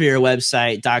all over your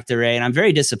website, Dr. Ray, and I'm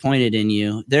very disappointed in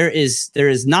you. There is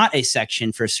not a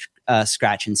section for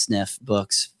scratch and sniff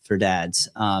books for dads.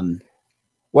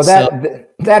 Well,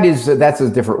 that's a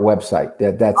different website.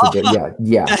 That's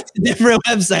a different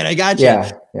website. I got you.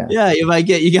 Yeah. You might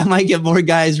get more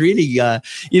guys reading.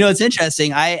 It's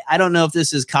interesting. I don't know if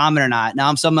this is common or not.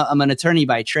 Now I'm an attorney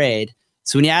by trade.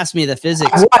 So when you ask me the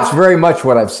physics, I watch very much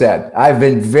what I've said. I've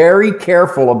been very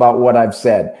careful about what I've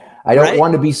said. I don't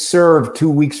want to be served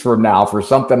 2 weeks from now for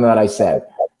something that I said.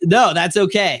 No, that's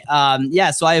okay.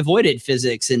 So I avoided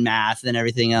physics and math and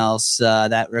everything else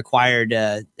that required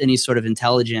any sort of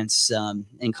intelligence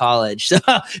in college.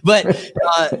 But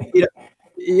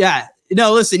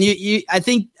listen, I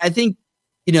think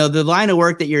the line of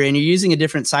work that you're in, you're using a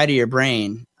different side of your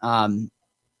brain. I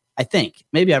think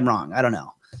maybe I'm wrong. I don't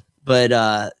know, but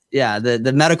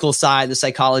the medical side, the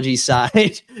psychology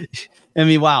side. I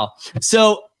mean, wow.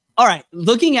 So. All right,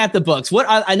 looking at the books,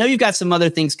 I know you've got some other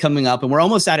things coming up, and we're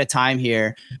almost out of time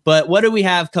here. But what do we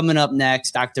have coming up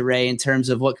next, Dr. Ray, in terms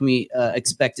of what can we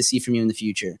expect to see from you in the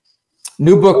future?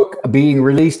 New book being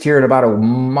released here in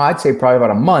I'd say probably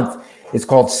about a month. It's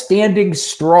called Standing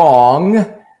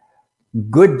Strong.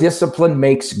 Good discipline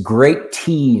makes great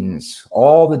teens.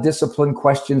 All the discipline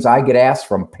questions I get asked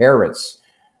from parents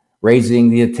raising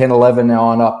the 10, 11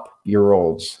 on up year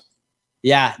olds.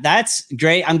 Yeah, that's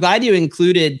great. I'm glad you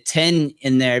included 10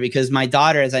 in there because my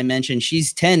daughter, as I mentioned,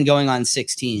 she's 10 going on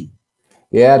 16.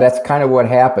 Yeah, that's kind of what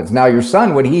happens. Now, your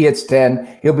son, when he hits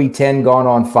 10, he'll be 10 going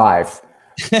on 5.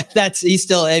 He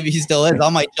still is. All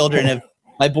my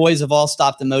my boys have all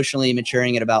stopped emotionally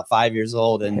maturing at about 5 years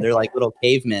old, and they're like little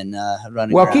cavemen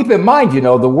running around. Keep in mind,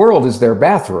 the world is their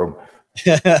bathroom.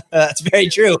 That's very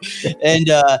true. And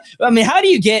how do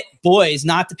you get boys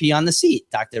not to pee on the seat,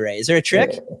 Dr. Ray? Is there a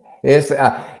trick? It's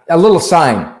a little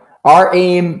sign. Our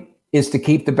aim is to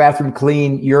keep the bathroom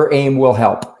clean. Your aim will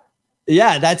help.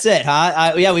 Yeah, that's it,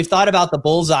 huh? We've thought about the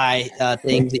bullseye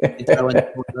things that you can throw in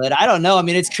the toilet. I don't know. I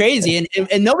mean, it's crazy,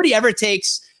 and nobody ever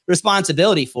takes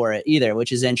responsibility for it either,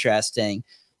 which is interesting.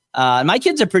 My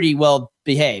kids are pretty well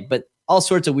behaved, but all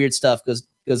sorts of weird stuff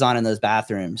goes on in those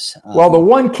bathrooms. Well, the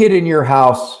one kid in your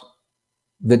house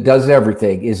that does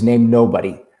everything is named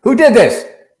Nobody. Who did this?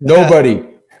 Nobody.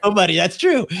 Nobody. That's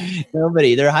true.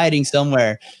 Nobody. They're hiding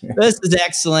somewhere. This is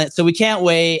excellent. So we can't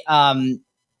wait.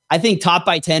 I think Taught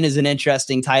by 10 is an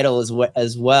interesting title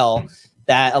as well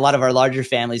that a lot of our larger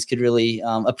families could really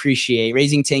appreciate.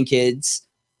 Raising 10 kids,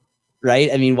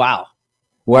 right? I mean, wow.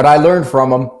 What I learned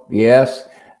from them, yes.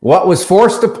 What was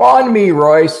forced upon me,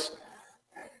 Royce.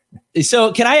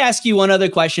 So can I ask you one other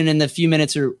question in the few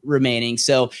minutes remaining?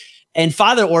 So, and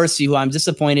Father Orsi, who I'm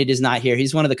disappointed is not here.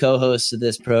 He's one of the co-hosts of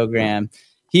this program.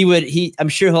 I'm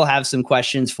sure he'll have some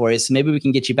questions for you. So maybe we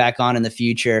can get you back on in the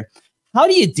future. How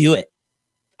do you do it?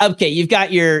 Okay. You've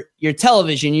got your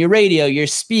television, your radio, your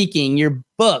speaking, your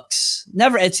books.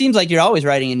 It seems like you're always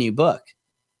writing a new book.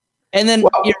 And then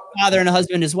you're a father and a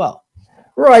husband as well.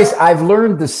 Royce, I've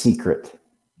learned the secret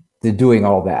to doing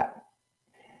all that.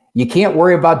 You can't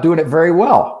worry about doing it very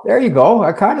well. There you go.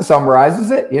 That kind of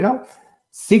summarizes it,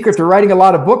 Secret to writing a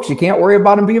lot of books. You can't worry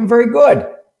about them being very good.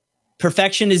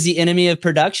 Perfection is the enemy of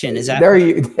production. Is that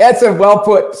that's a well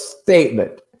put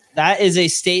statement. That is a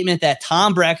statement that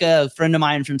Tom Brecka, a friend of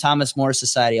mine from Thomas More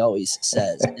Society, always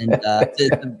says. And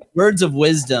the words of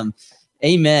wisdom.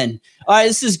 Amen. All right,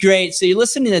 this is great. So you're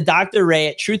listening to Dr. Ray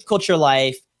at Truth Culture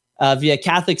Life via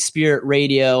Catholic Spirit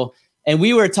Radio. And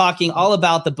we were talking all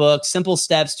about the book, Simple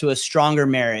Steps to a Stronger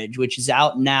Marriage, which is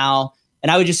out now.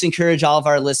 And I would just encourage all of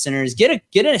our listeners, get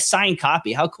a signed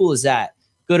copy. How cool is that?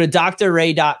 Go to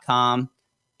drray.com.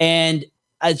 And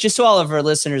just so all of our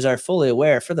listeners are fully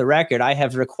aware, for the record, I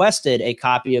have requested a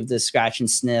copy of the Scratch and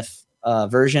Sniff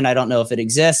version. I don't know if it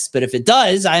exists, but if it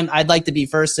does, I'd like to be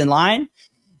first in line.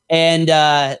 And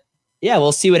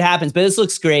we'll see what happens. But this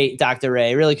looks great, Dr.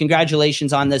 Ray. Really,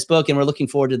 congratulations on this book, and we're looking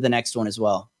forward to the next one as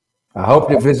well. I hope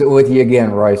to visit with you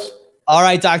again, Royce. All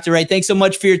right, Dr. Ray, thanks so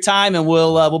much for your time, and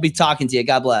we'll be talking to you.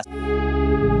 God bless.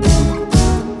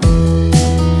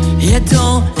 Yeah,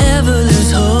 don't ever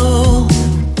lose hope.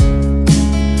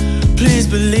 Please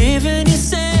believe in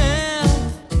yourself.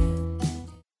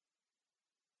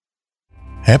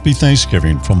 Happy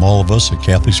Thanksgiving from all of us at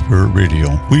Catholic Spirit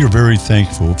Radio. We are very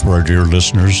thankful for our dear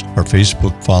listeners, our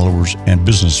Facebook followers, and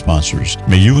business sponsors.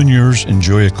 May you and yours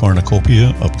enjoy a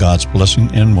cornucopia of God's blessing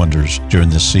and wonders during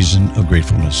this season of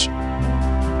gratefulness.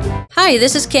 Hi,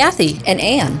 this is Kathy And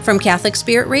Ann. from Catholic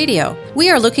Spirit Radio. We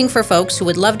are looking for folks who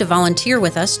would love to volunteer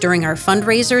with us during our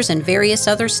fundraisers and various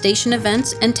other station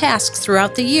events and tasks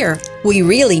throughout the year. We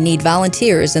really need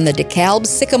volunteers in the DeKalb,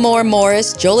 Sycamore,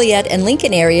 Morris, Joliet, and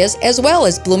Lincoln areas, as well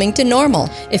as Bloomington Normal.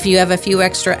 If you have a few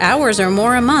extra hours or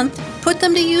more a month, put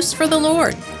them to use for the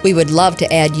Lord. We would love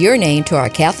to add your name to our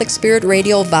Catholic Spirit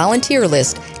Radio volunteer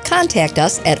list. Contact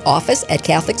us at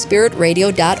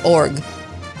office@catholicspiritradio.org.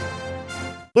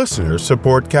 Listeners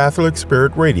support Catholic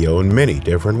Spirit Radio in many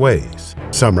different ways.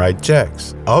 Some write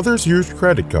checks, others use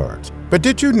credit cards. But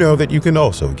did you know that you can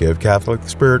also give Catholic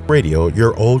Spirit Radio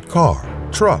your old car,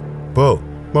 truck, boat,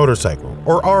 motorcycle,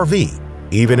 or RV,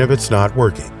 even if it's not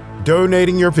working?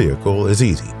 Donating your vehicle is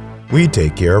easy. We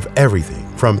take care of everything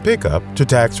from pickup to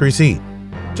tax receipt.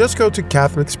 Just go to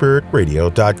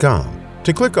CatholicSpiritRadio.com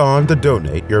to click on the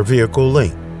Donate Your Vehicle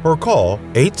link or call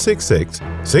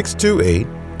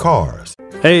 866-628-CARS.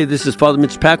 Hey, this is Father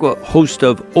Mitch Pacwa, host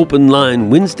of Open Line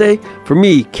Wednesday. For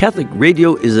me, Catholic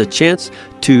radio is a chance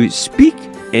to speak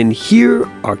and hear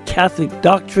our Catholic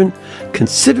doctrine,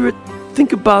 consider it,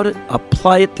 think about it,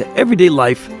 apply it to everyday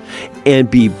life,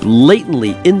 and be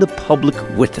blatantly in the public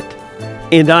with it.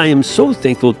 And I am so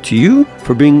thankful to you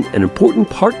for being an important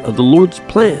part of the Lord's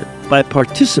plan. By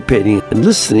participating and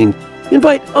listening,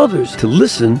 invite others to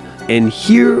listen and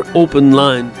hear Open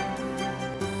Line.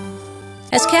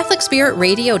 Has Catholic Spirit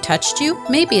Radio touched you?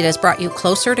 Maybe it has brought you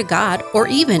closer to God or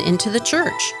even into the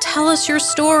church. Tell us your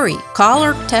story. Call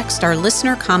or text our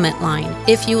listener comment line.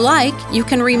 If you like, you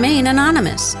can remain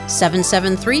anonymous.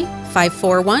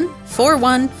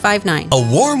 773-541-4159. A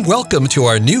warm welcome to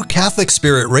our new Catholic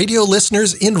Spirit Radio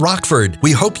listeners in Rockford.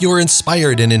 We hope you're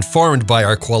inspired and informed by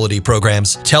our quality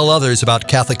programs. Tell others about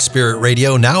Catholic Spirit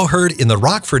Radio, now heard in the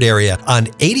Rockford area on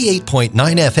 88.9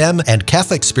 FM and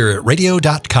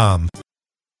CatholicSpiritRadio.com.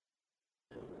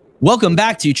 Welcome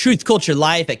back to Truth, Culture,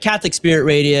 Life at Catholic Spirit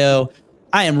Radio.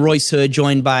 I am Royce Hood,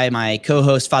 joined by my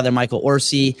co-host, Father Michael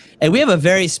Orsi. And we have a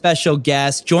very special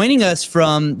guest joining us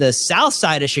from the south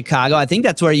side of Chicago. I think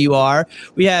that's where you are.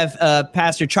 We have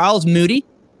Pastor Charles Moody,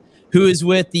 who is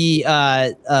with the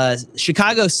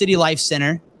Chicago City Life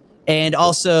Center and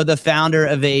also the founder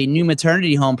of a new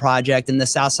maternity home project in the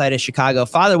south side of Chicago.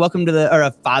 Father, welcome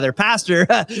to Pastor,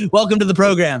 welcome to the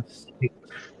program.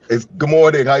 Good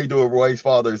morning. How you doing, Royce?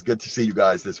 Father, it's good to see you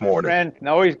guys this morning. Friend,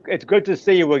 no, it's good to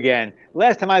see you again.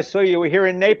 Last time I saw you, we were here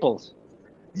in Naples.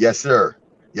 Yes, sir.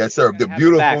 Yes, sir. The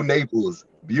beautiful Naples.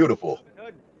 Beautiful.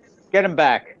 Get him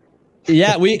back.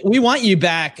 Yeah, we want you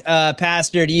back,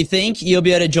 Pastor. Do you think you'll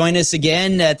be able to join us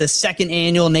again at the second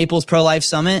annual Naples Pro-Life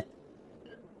Summit?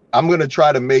 I'm going to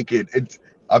try to make it.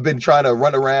 I've been trying to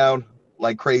run around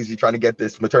like crazy trying to get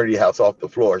this maternity house off the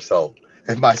floor. So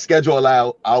if my schedule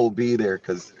allows, I will be there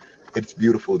because it's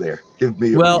beautiful there. Give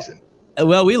me a reason.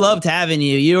 Well, we loved having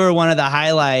you. You were one of the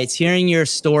highlights. Hearing your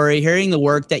story, hearing the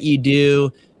work that you do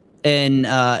in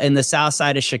the south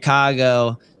side of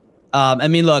Chicago. I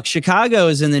mean, look, Chicago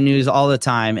is in the news all the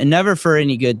time, and never for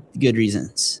any good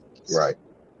reasons. Right.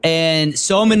 And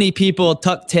so many people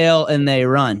tuck tail and they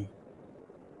run.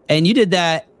 And you did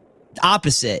that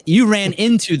opposite. You ran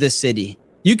into the city.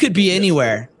 You could be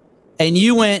anywhere. And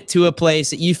you went to a place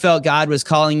that you felt God was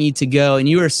calling you to go, and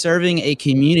you were serving a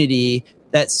community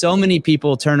that so many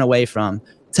people turn away from.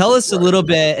 Tell us a little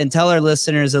bit, and tell our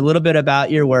listeners a little bit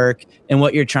about your work and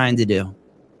what you're trying to do.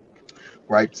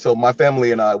 Right. So my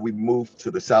family and I, we moved to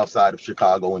the south side of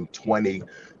Chicago in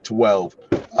 2012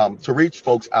 to reach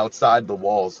folks outside the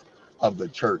walls of the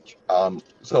church.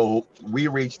 So we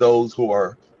reach those who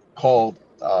are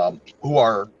who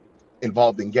are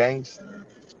involved in gangs.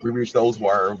 We reach those who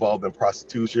are involved in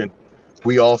prostitution.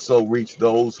 We also reach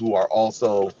those who are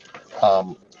also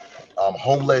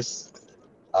homeless,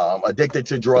 addicted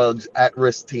to drugs,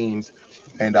 at-risk teens.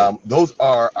 And those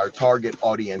are our target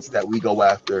audience that we go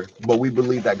after. But we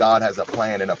believe that God has a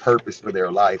plan and a purpose for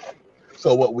their life.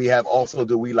 So what we have also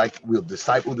do, we'll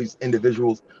disciple these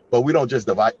individuals, but we don't just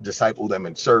disciple them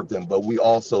and serve them, but we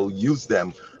also use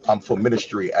them for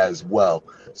ministry as well.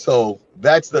 So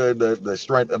that's the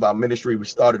strength of our ministry. We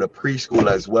started a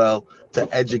preschool as well to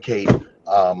educate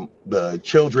the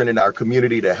children in our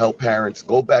community, to help parents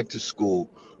go back to school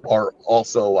or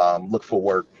also look for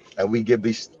work. And we give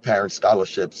these parents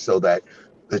scholarships so that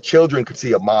the children could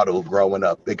see a model growing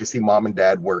up. They could see mom and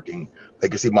dad working. They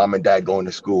could see mom and dad going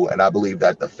to school. And I believe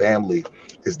that the family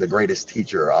is the greatest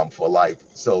teacher for life.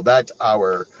 So that's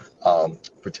our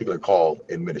particular call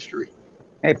in ministry.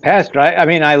 Hey, Pastor, I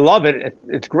mean, I love it.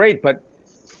 It's great, but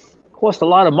it costs a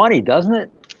lot of money, doesn't it?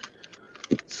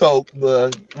 So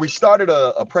we started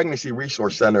a pregnancy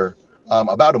resource center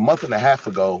about a month and a half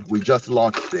ago. We just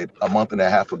launched it a month and a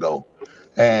half ago.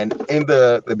 And in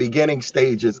the beginning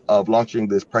stages of launching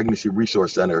this pregnancy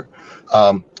resource center,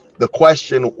 the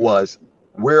question was,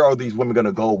 where are these women going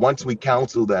to go once we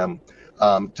counsel them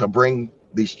to bring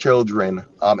these children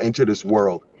into this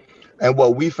world? And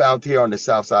what we found here on the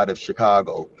south side of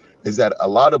Chicago is that a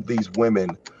lot of these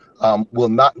women will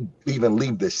not even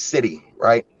leave the city,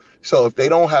 right? So if they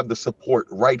don't have the support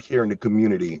right here in the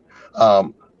community,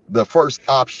 the first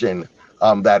option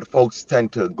that folks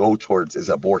tend to go towards is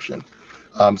abortion.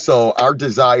 So our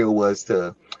desire was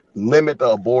to limit the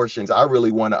abortions. I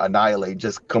really want to annihilate,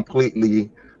 just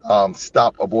completely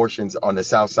stop abortions on the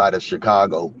south side of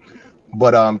Chicago.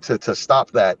 But to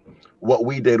stop that, what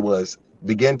we did was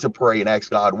begin to pray and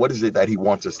ask God, what is it that he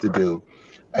wants us to do?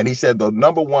 And he said the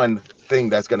number one thing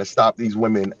that's going to stop these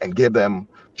women and give them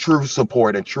true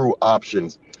support and true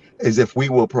options is if we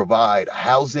will provide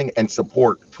housing and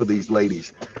support for these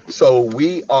ladies. So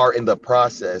we are in the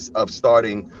process of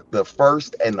starting the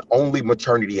first and only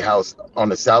maternity house on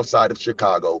the south side of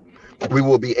Chicago. We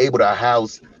will be able to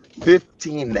house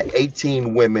 15 to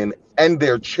 18 women and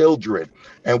their children.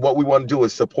 And what we want to do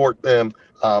is support them,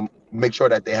 make sure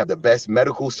that they have the best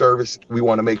medical service. We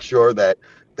want to make sure that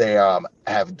they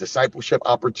have discipleship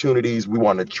opportunities. We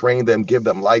want to train them, give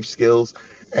them life skills.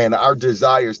 And our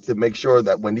desire is to make sure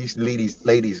that when these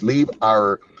ladies leave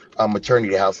our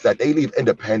maternity house, that they leave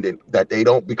independent, that they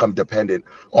don't become dependent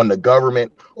on the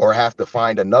government or have to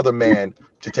find another man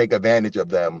to take advantage of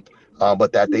them,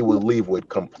 but that they will leave with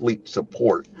complete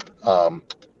support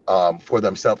for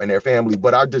themselves and their family.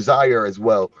 But our desire as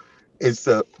well is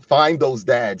to find those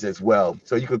dads as well.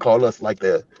 So you could call us like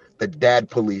the dad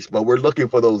police, but we're looking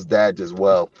for those dads as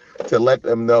well to let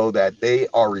them know that they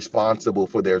are responsible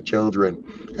for their children.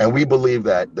 And we believe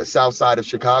that the south side of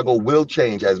Chicago will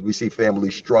change as we see family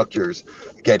structures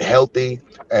get healthy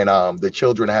and the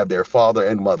children have their father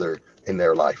and mother in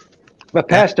their life. But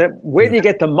Pastor, where do you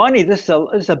get the money? This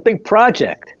is a big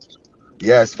project.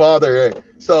 Yes, Father.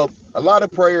 So a lot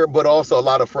of prayer, but also a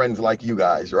lot of friends like you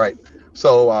guys, right?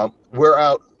 So we're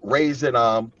out raising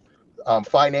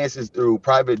finances through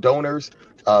private donors.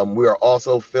 We are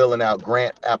also filling out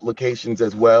grant applications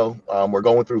as well. We're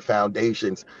going through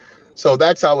foundations. So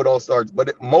that's how it all starts.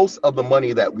 But most of the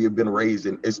money that we've been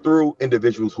raising is through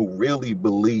individuals who really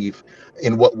believe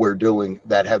in what we're doing,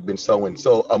 that have been sowing.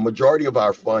 So a majority of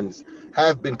our funds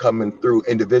have been coming through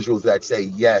individuals that say,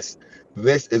 yes,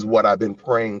 this is what I've been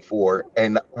praying for.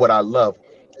 And what I love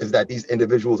is that these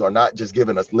individuals are not just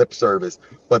giving us lip service,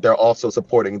 but they're also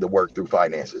supporting the work through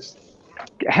finances.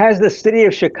 Has the city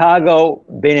of Chicago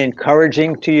been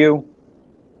encouraging to you?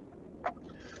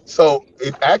 So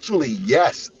it actually,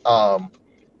 yes.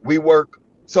 We work.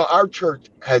 So our church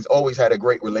has always had a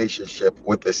great relationship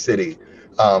with the city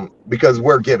because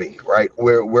we're giving, right?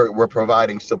 We're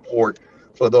providing support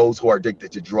for those who are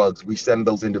addicted to drugs. We send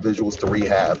those individuals to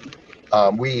rehab.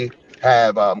 We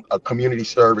have a community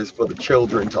service for the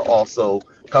children to also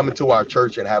come into our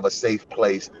church and have a safe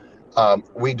place.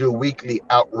 We do weekly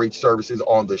outreach services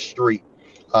on the street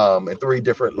in 3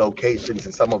 different locations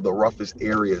in some of the roughest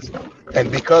areas.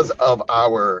 And because of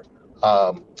our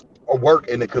work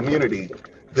in the community,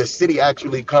 the city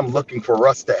actually come looking for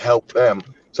us to help them.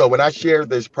 So when I shared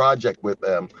this project with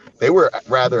them, they were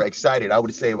rather excited. I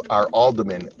would say our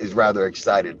alderman is rather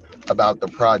excited about the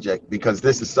project because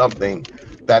this is something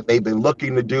that they've been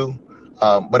looking to do.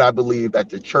 But I believe that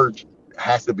the church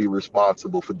has to be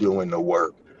responsible for doing the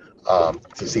work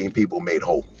to seeing people made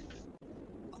whole.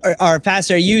 Or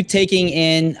Pastor, are you taking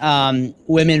in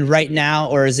women right now,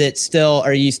 or are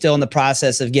you still in the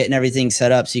process of getting everything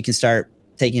set up so you can start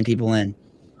taking people in?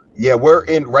 Yeah, we're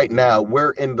rehabbing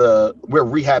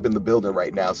the building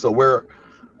right now. So we're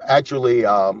actually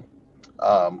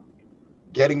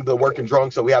getting the working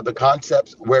drawing. So we have the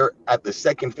concepts. We're at the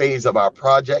second phase of our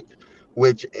project,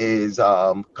 which is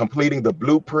completing the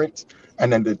blueprints.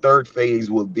 And then the third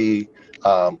phase will be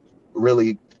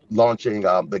really launching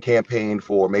the campaign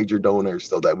for major donors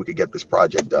so that we could get this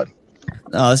project done.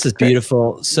 Oh, this is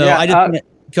beautiful. So Yeah, I just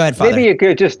go ahead, Father. Maybe you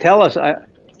could just tell us,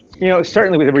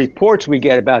 certainly with the reports we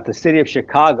get about the city of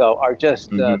Chicago are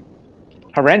just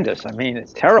horrendous. I mean,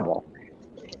 it's terrible.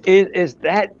 Is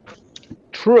that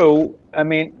true? I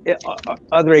mean,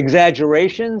 are there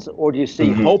exaggerations, or do you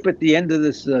see hope at the end of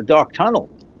this dark tunnel?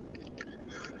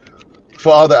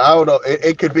 Father, I don't know.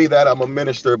 It could be that I'm a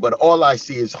minister, but all I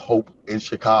see is hope in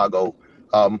Chicago.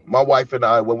 My wife and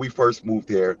I, when we first moved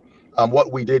here,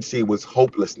 what we did see was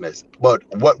hopelessness. But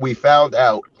what we found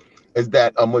out is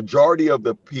that a majority of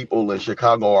the people in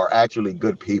Chicago are actually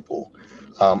good people.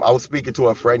 I was speaking to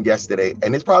a friend yesterday,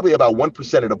 and it's probably about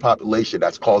 1% of the population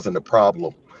that's causing the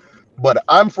problem. But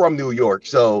I'm from New York,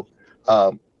 so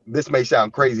this may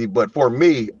sound crazy, but for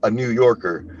me, a New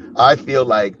Yorker, I feel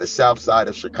like the South Side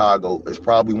of Chicago is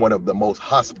probably one of the most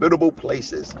hospitable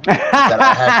places that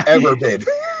I have ever been.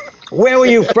 Where were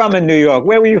you from in New York?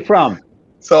 Where were you from?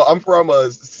 So I'm from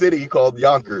a city called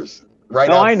Yonkers, right?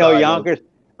 Oh, I know Yonkers.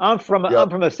 I'm from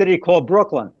a city called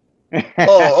Brooklyn.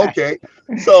 Oh, okay.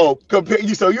 So compared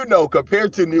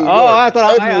to New York, I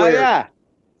thought,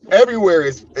 everywhere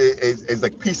is a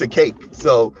piece of cake.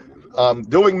 So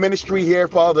doing ministry here,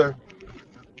 Father,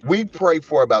 we pray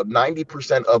for about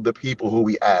 90% of the people who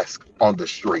we ask on the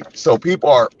street. So people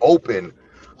are open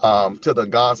to the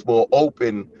gospel,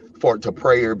 open to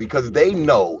prayer, because they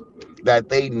know that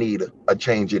they need a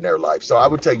change in their life. So I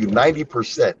would tell you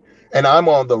 90%. And I'm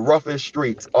on the roughest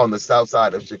streets on the South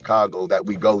Side of Chicago that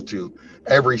we go to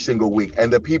every single week.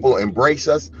 And the people embrace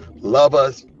us, love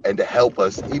us, and to help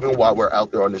us, even while we're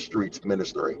out there on the streets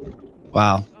ministering.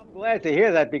 Wow. I'm glad to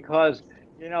hear that, because,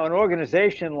 an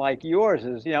organization like yours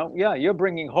is, you're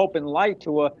bringing hope and light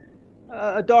to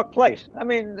a dark place. I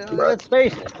mean, let's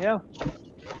face it,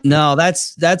 No,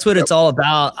 that's what it's all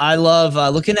about. I love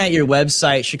looking at your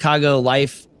website,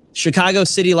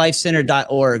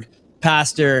 ChicagoCityLifeCenter.org.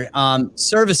 Pastor,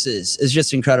 services is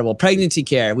just incredible. Pregnancy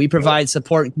care. We provide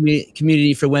support and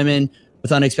community for women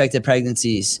with unexpected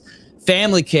pregnancies.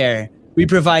 Family care. We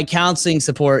provide counseling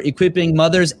support, equipping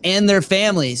mothers and their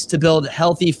families to build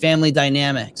healthy family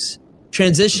dynamics.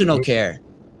 Transitional care.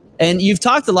 And you've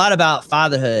talked a lot about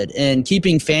fatherhood and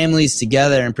keeping families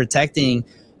together and protecting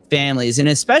families. And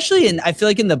especially I feel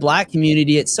like in the Black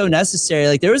community, it's so necessary.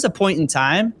 Like there was a point in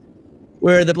time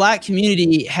where the Black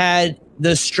community had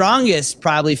the strongest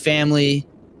probably family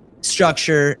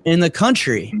structure in the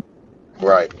country.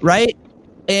 Right.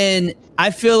 And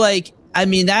I feel like,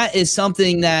 that is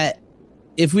something that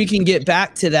if we can get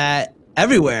back to that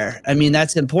everywhere,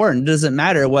 that's important. It doesn't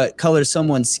matter what color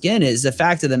someone's skin is. The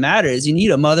fact of the matter is you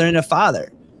need a mother and a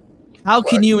father. How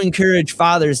can you encourage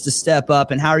fathers to step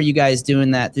up, and how are you guys doing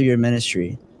that through your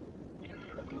ministry?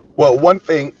 Well, one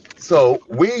thing, so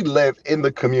we live in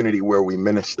the community where we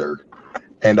minister.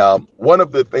 And one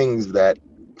of the things that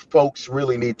folks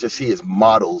really need to see is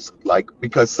models,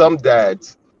 because some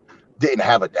dads didn't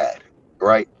have a dad,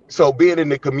 right? So being in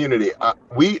the community,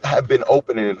 we have been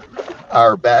opening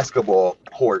our basketball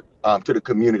court to the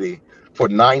community for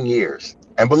 9 years.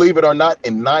 And believe it or not,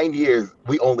 in 9 years,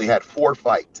 we only had 4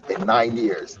 fights in 9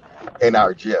 years in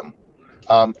our gym.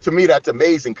 To me, that's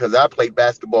amazing, because I played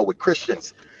basketball with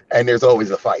Christians and there's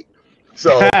always a fight.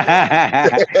 So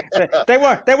they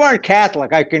weren't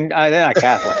Catholic. They're not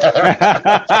Catholic.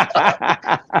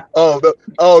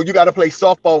 You got to play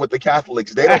softball with the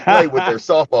Catholics. They don't play with their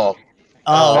softball.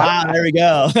 Oh, wow, there we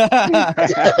go.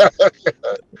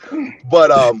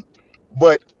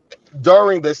 But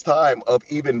during this time of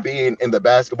even being in the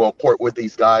basketball court with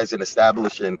these guys and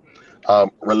establishing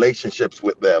relationships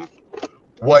with them,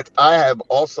 what I have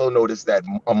also noticed that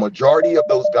a majority of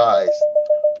those guys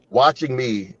watching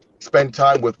me spend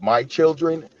time with my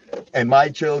children, and my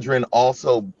children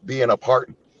also being a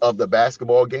part of the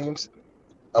basketball games,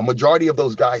 a majority of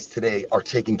those guys today are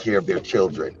taking care of their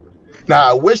children. Now,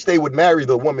 I wish they would marry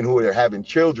the woman who they're having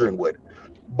children with,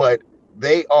 but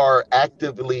they are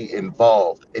actively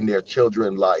involved in their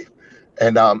children's life.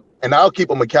 And I'll keep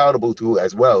them accountable to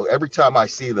as well. Every time I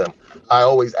see them, I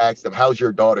always ask them, how's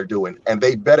your daughter doing? And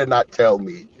they better not tell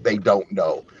me they don't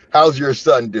know. How's your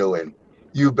son doing?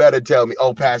 You better tell me,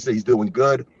 oh, Pastor, he's doing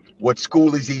good. What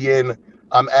school is he in?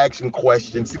 I'm asking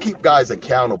questions to keep guys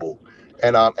accountable.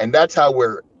 And that's how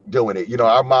we're doing it.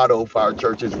 Our motto for our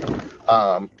church is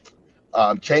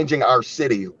changing our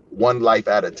city one life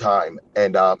at a time.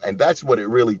 And that's what it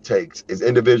really takes, is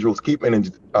individuals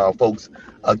keeping folks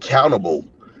accountable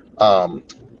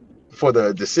for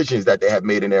the decisions that they have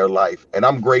made in their life. And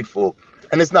I'm grateful.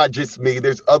 And it's not just me.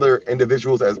 There's other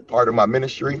individuals as part of my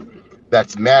ministry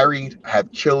that's married,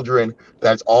 have children,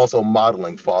 that's also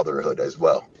modeling fatherhood as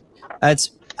well.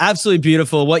 That's absolutely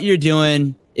beautiful. What you're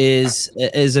doing is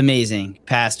amazing,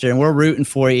 Pastor, and we're rooting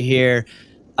for you here.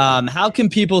 How can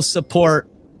people support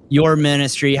your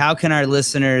ministry? How can our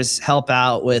listeners help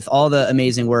out with all the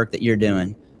amazing work that you're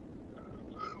doing?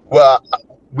 Well,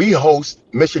 we host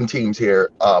mission teams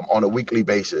here on a weekly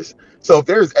basis. So if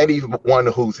there's anyone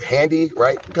who's handy,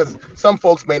 right? Because some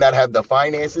folks may not have the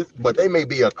finances, but they may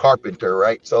be a carpenter,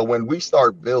 right? So when we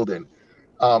start building,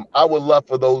 I would love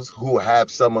for those who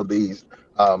have some of these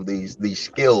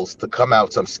skills to come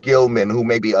out, some skilled men who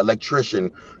may be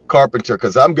electrician, carpenter,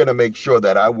 because I'm going to make sure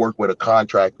that I work with a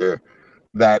contractor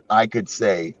that I could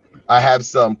say, I have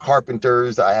some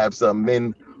carpenters, I have some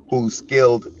men who's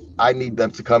skilled. I need them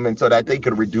to come in so that they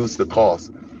could reduce the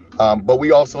cost. But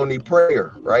we also need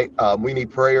prayer, right? We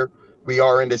need prayer. We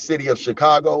are in the city of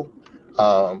Chicago.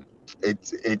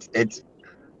 It's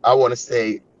I want to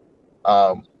say,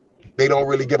 they don't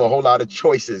really give a whole lot of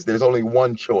choices. There's only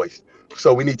one choice.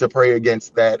 So we need to pray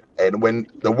against that. And when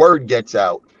the word gets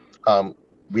out,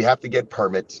 we have to get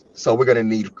permits. So we're going to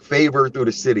need favor through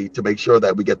the city to make sure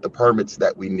that we get the permits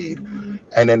that we need.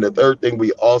 And then the third thing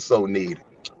we also need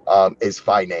is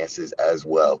finances as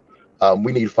well.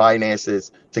 We need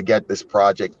finances to get this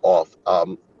project off.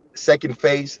 Second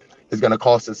phase is going to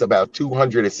cost us about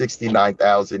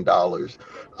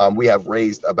 $269,000. We have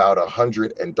raised about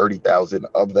 $130,000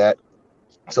 of that.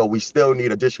 So we still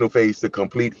need additional phase to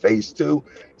complete phase 2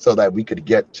 so that we could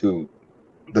get to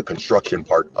the construction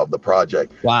part of the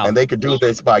project. Wow. And they could do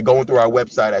this by going through our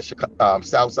website at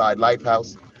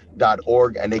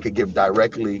southsidelifehouse.org, and they could give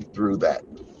directly through that.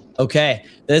 Okay,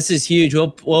 this is huge.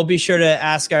 We'll be sure to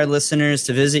ask our listeners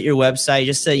to visit your website,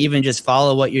 just to even just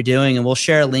follow what you're doing, and we'll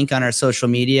share a link on our social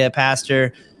media,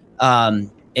 Pastor.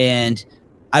 And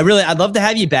I'd love to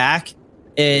have you back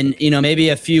in, maybe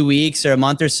a few weeks or a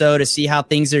month or so to see how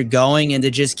things are going and to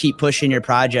just keep pushing your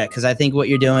project, because I think what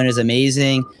you're doing is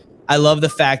amazing. I love the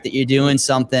fact that you're doing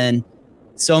something.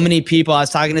 So many people, I was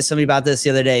talking to somebody about this the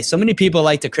other day. So many people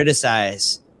like to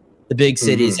criticize the big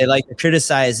cities. They like to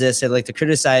criticize this. They like to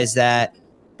criticize that,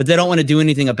 but they don't want to do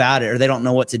anything about it, or they don't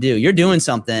know what to do. You're doing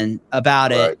something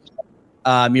about it.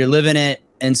 You're living it.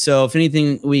 And so if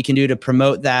anything we can do to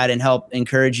promote that and help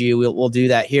encourage you, we'll do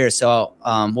that here. So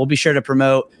we'll be sure to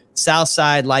promote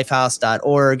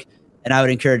southsidelifehouse.org. And I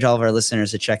would encourage all of our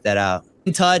listeners to check that out.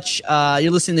 In touch.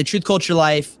 You're listening to Truth Culture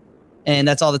Life. And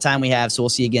that's all the time we have. So we'll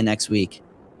see you again next week.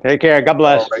 Take care. God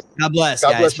bless. Right. God bless,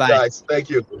 God guys. bless you guys. Thank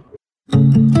you.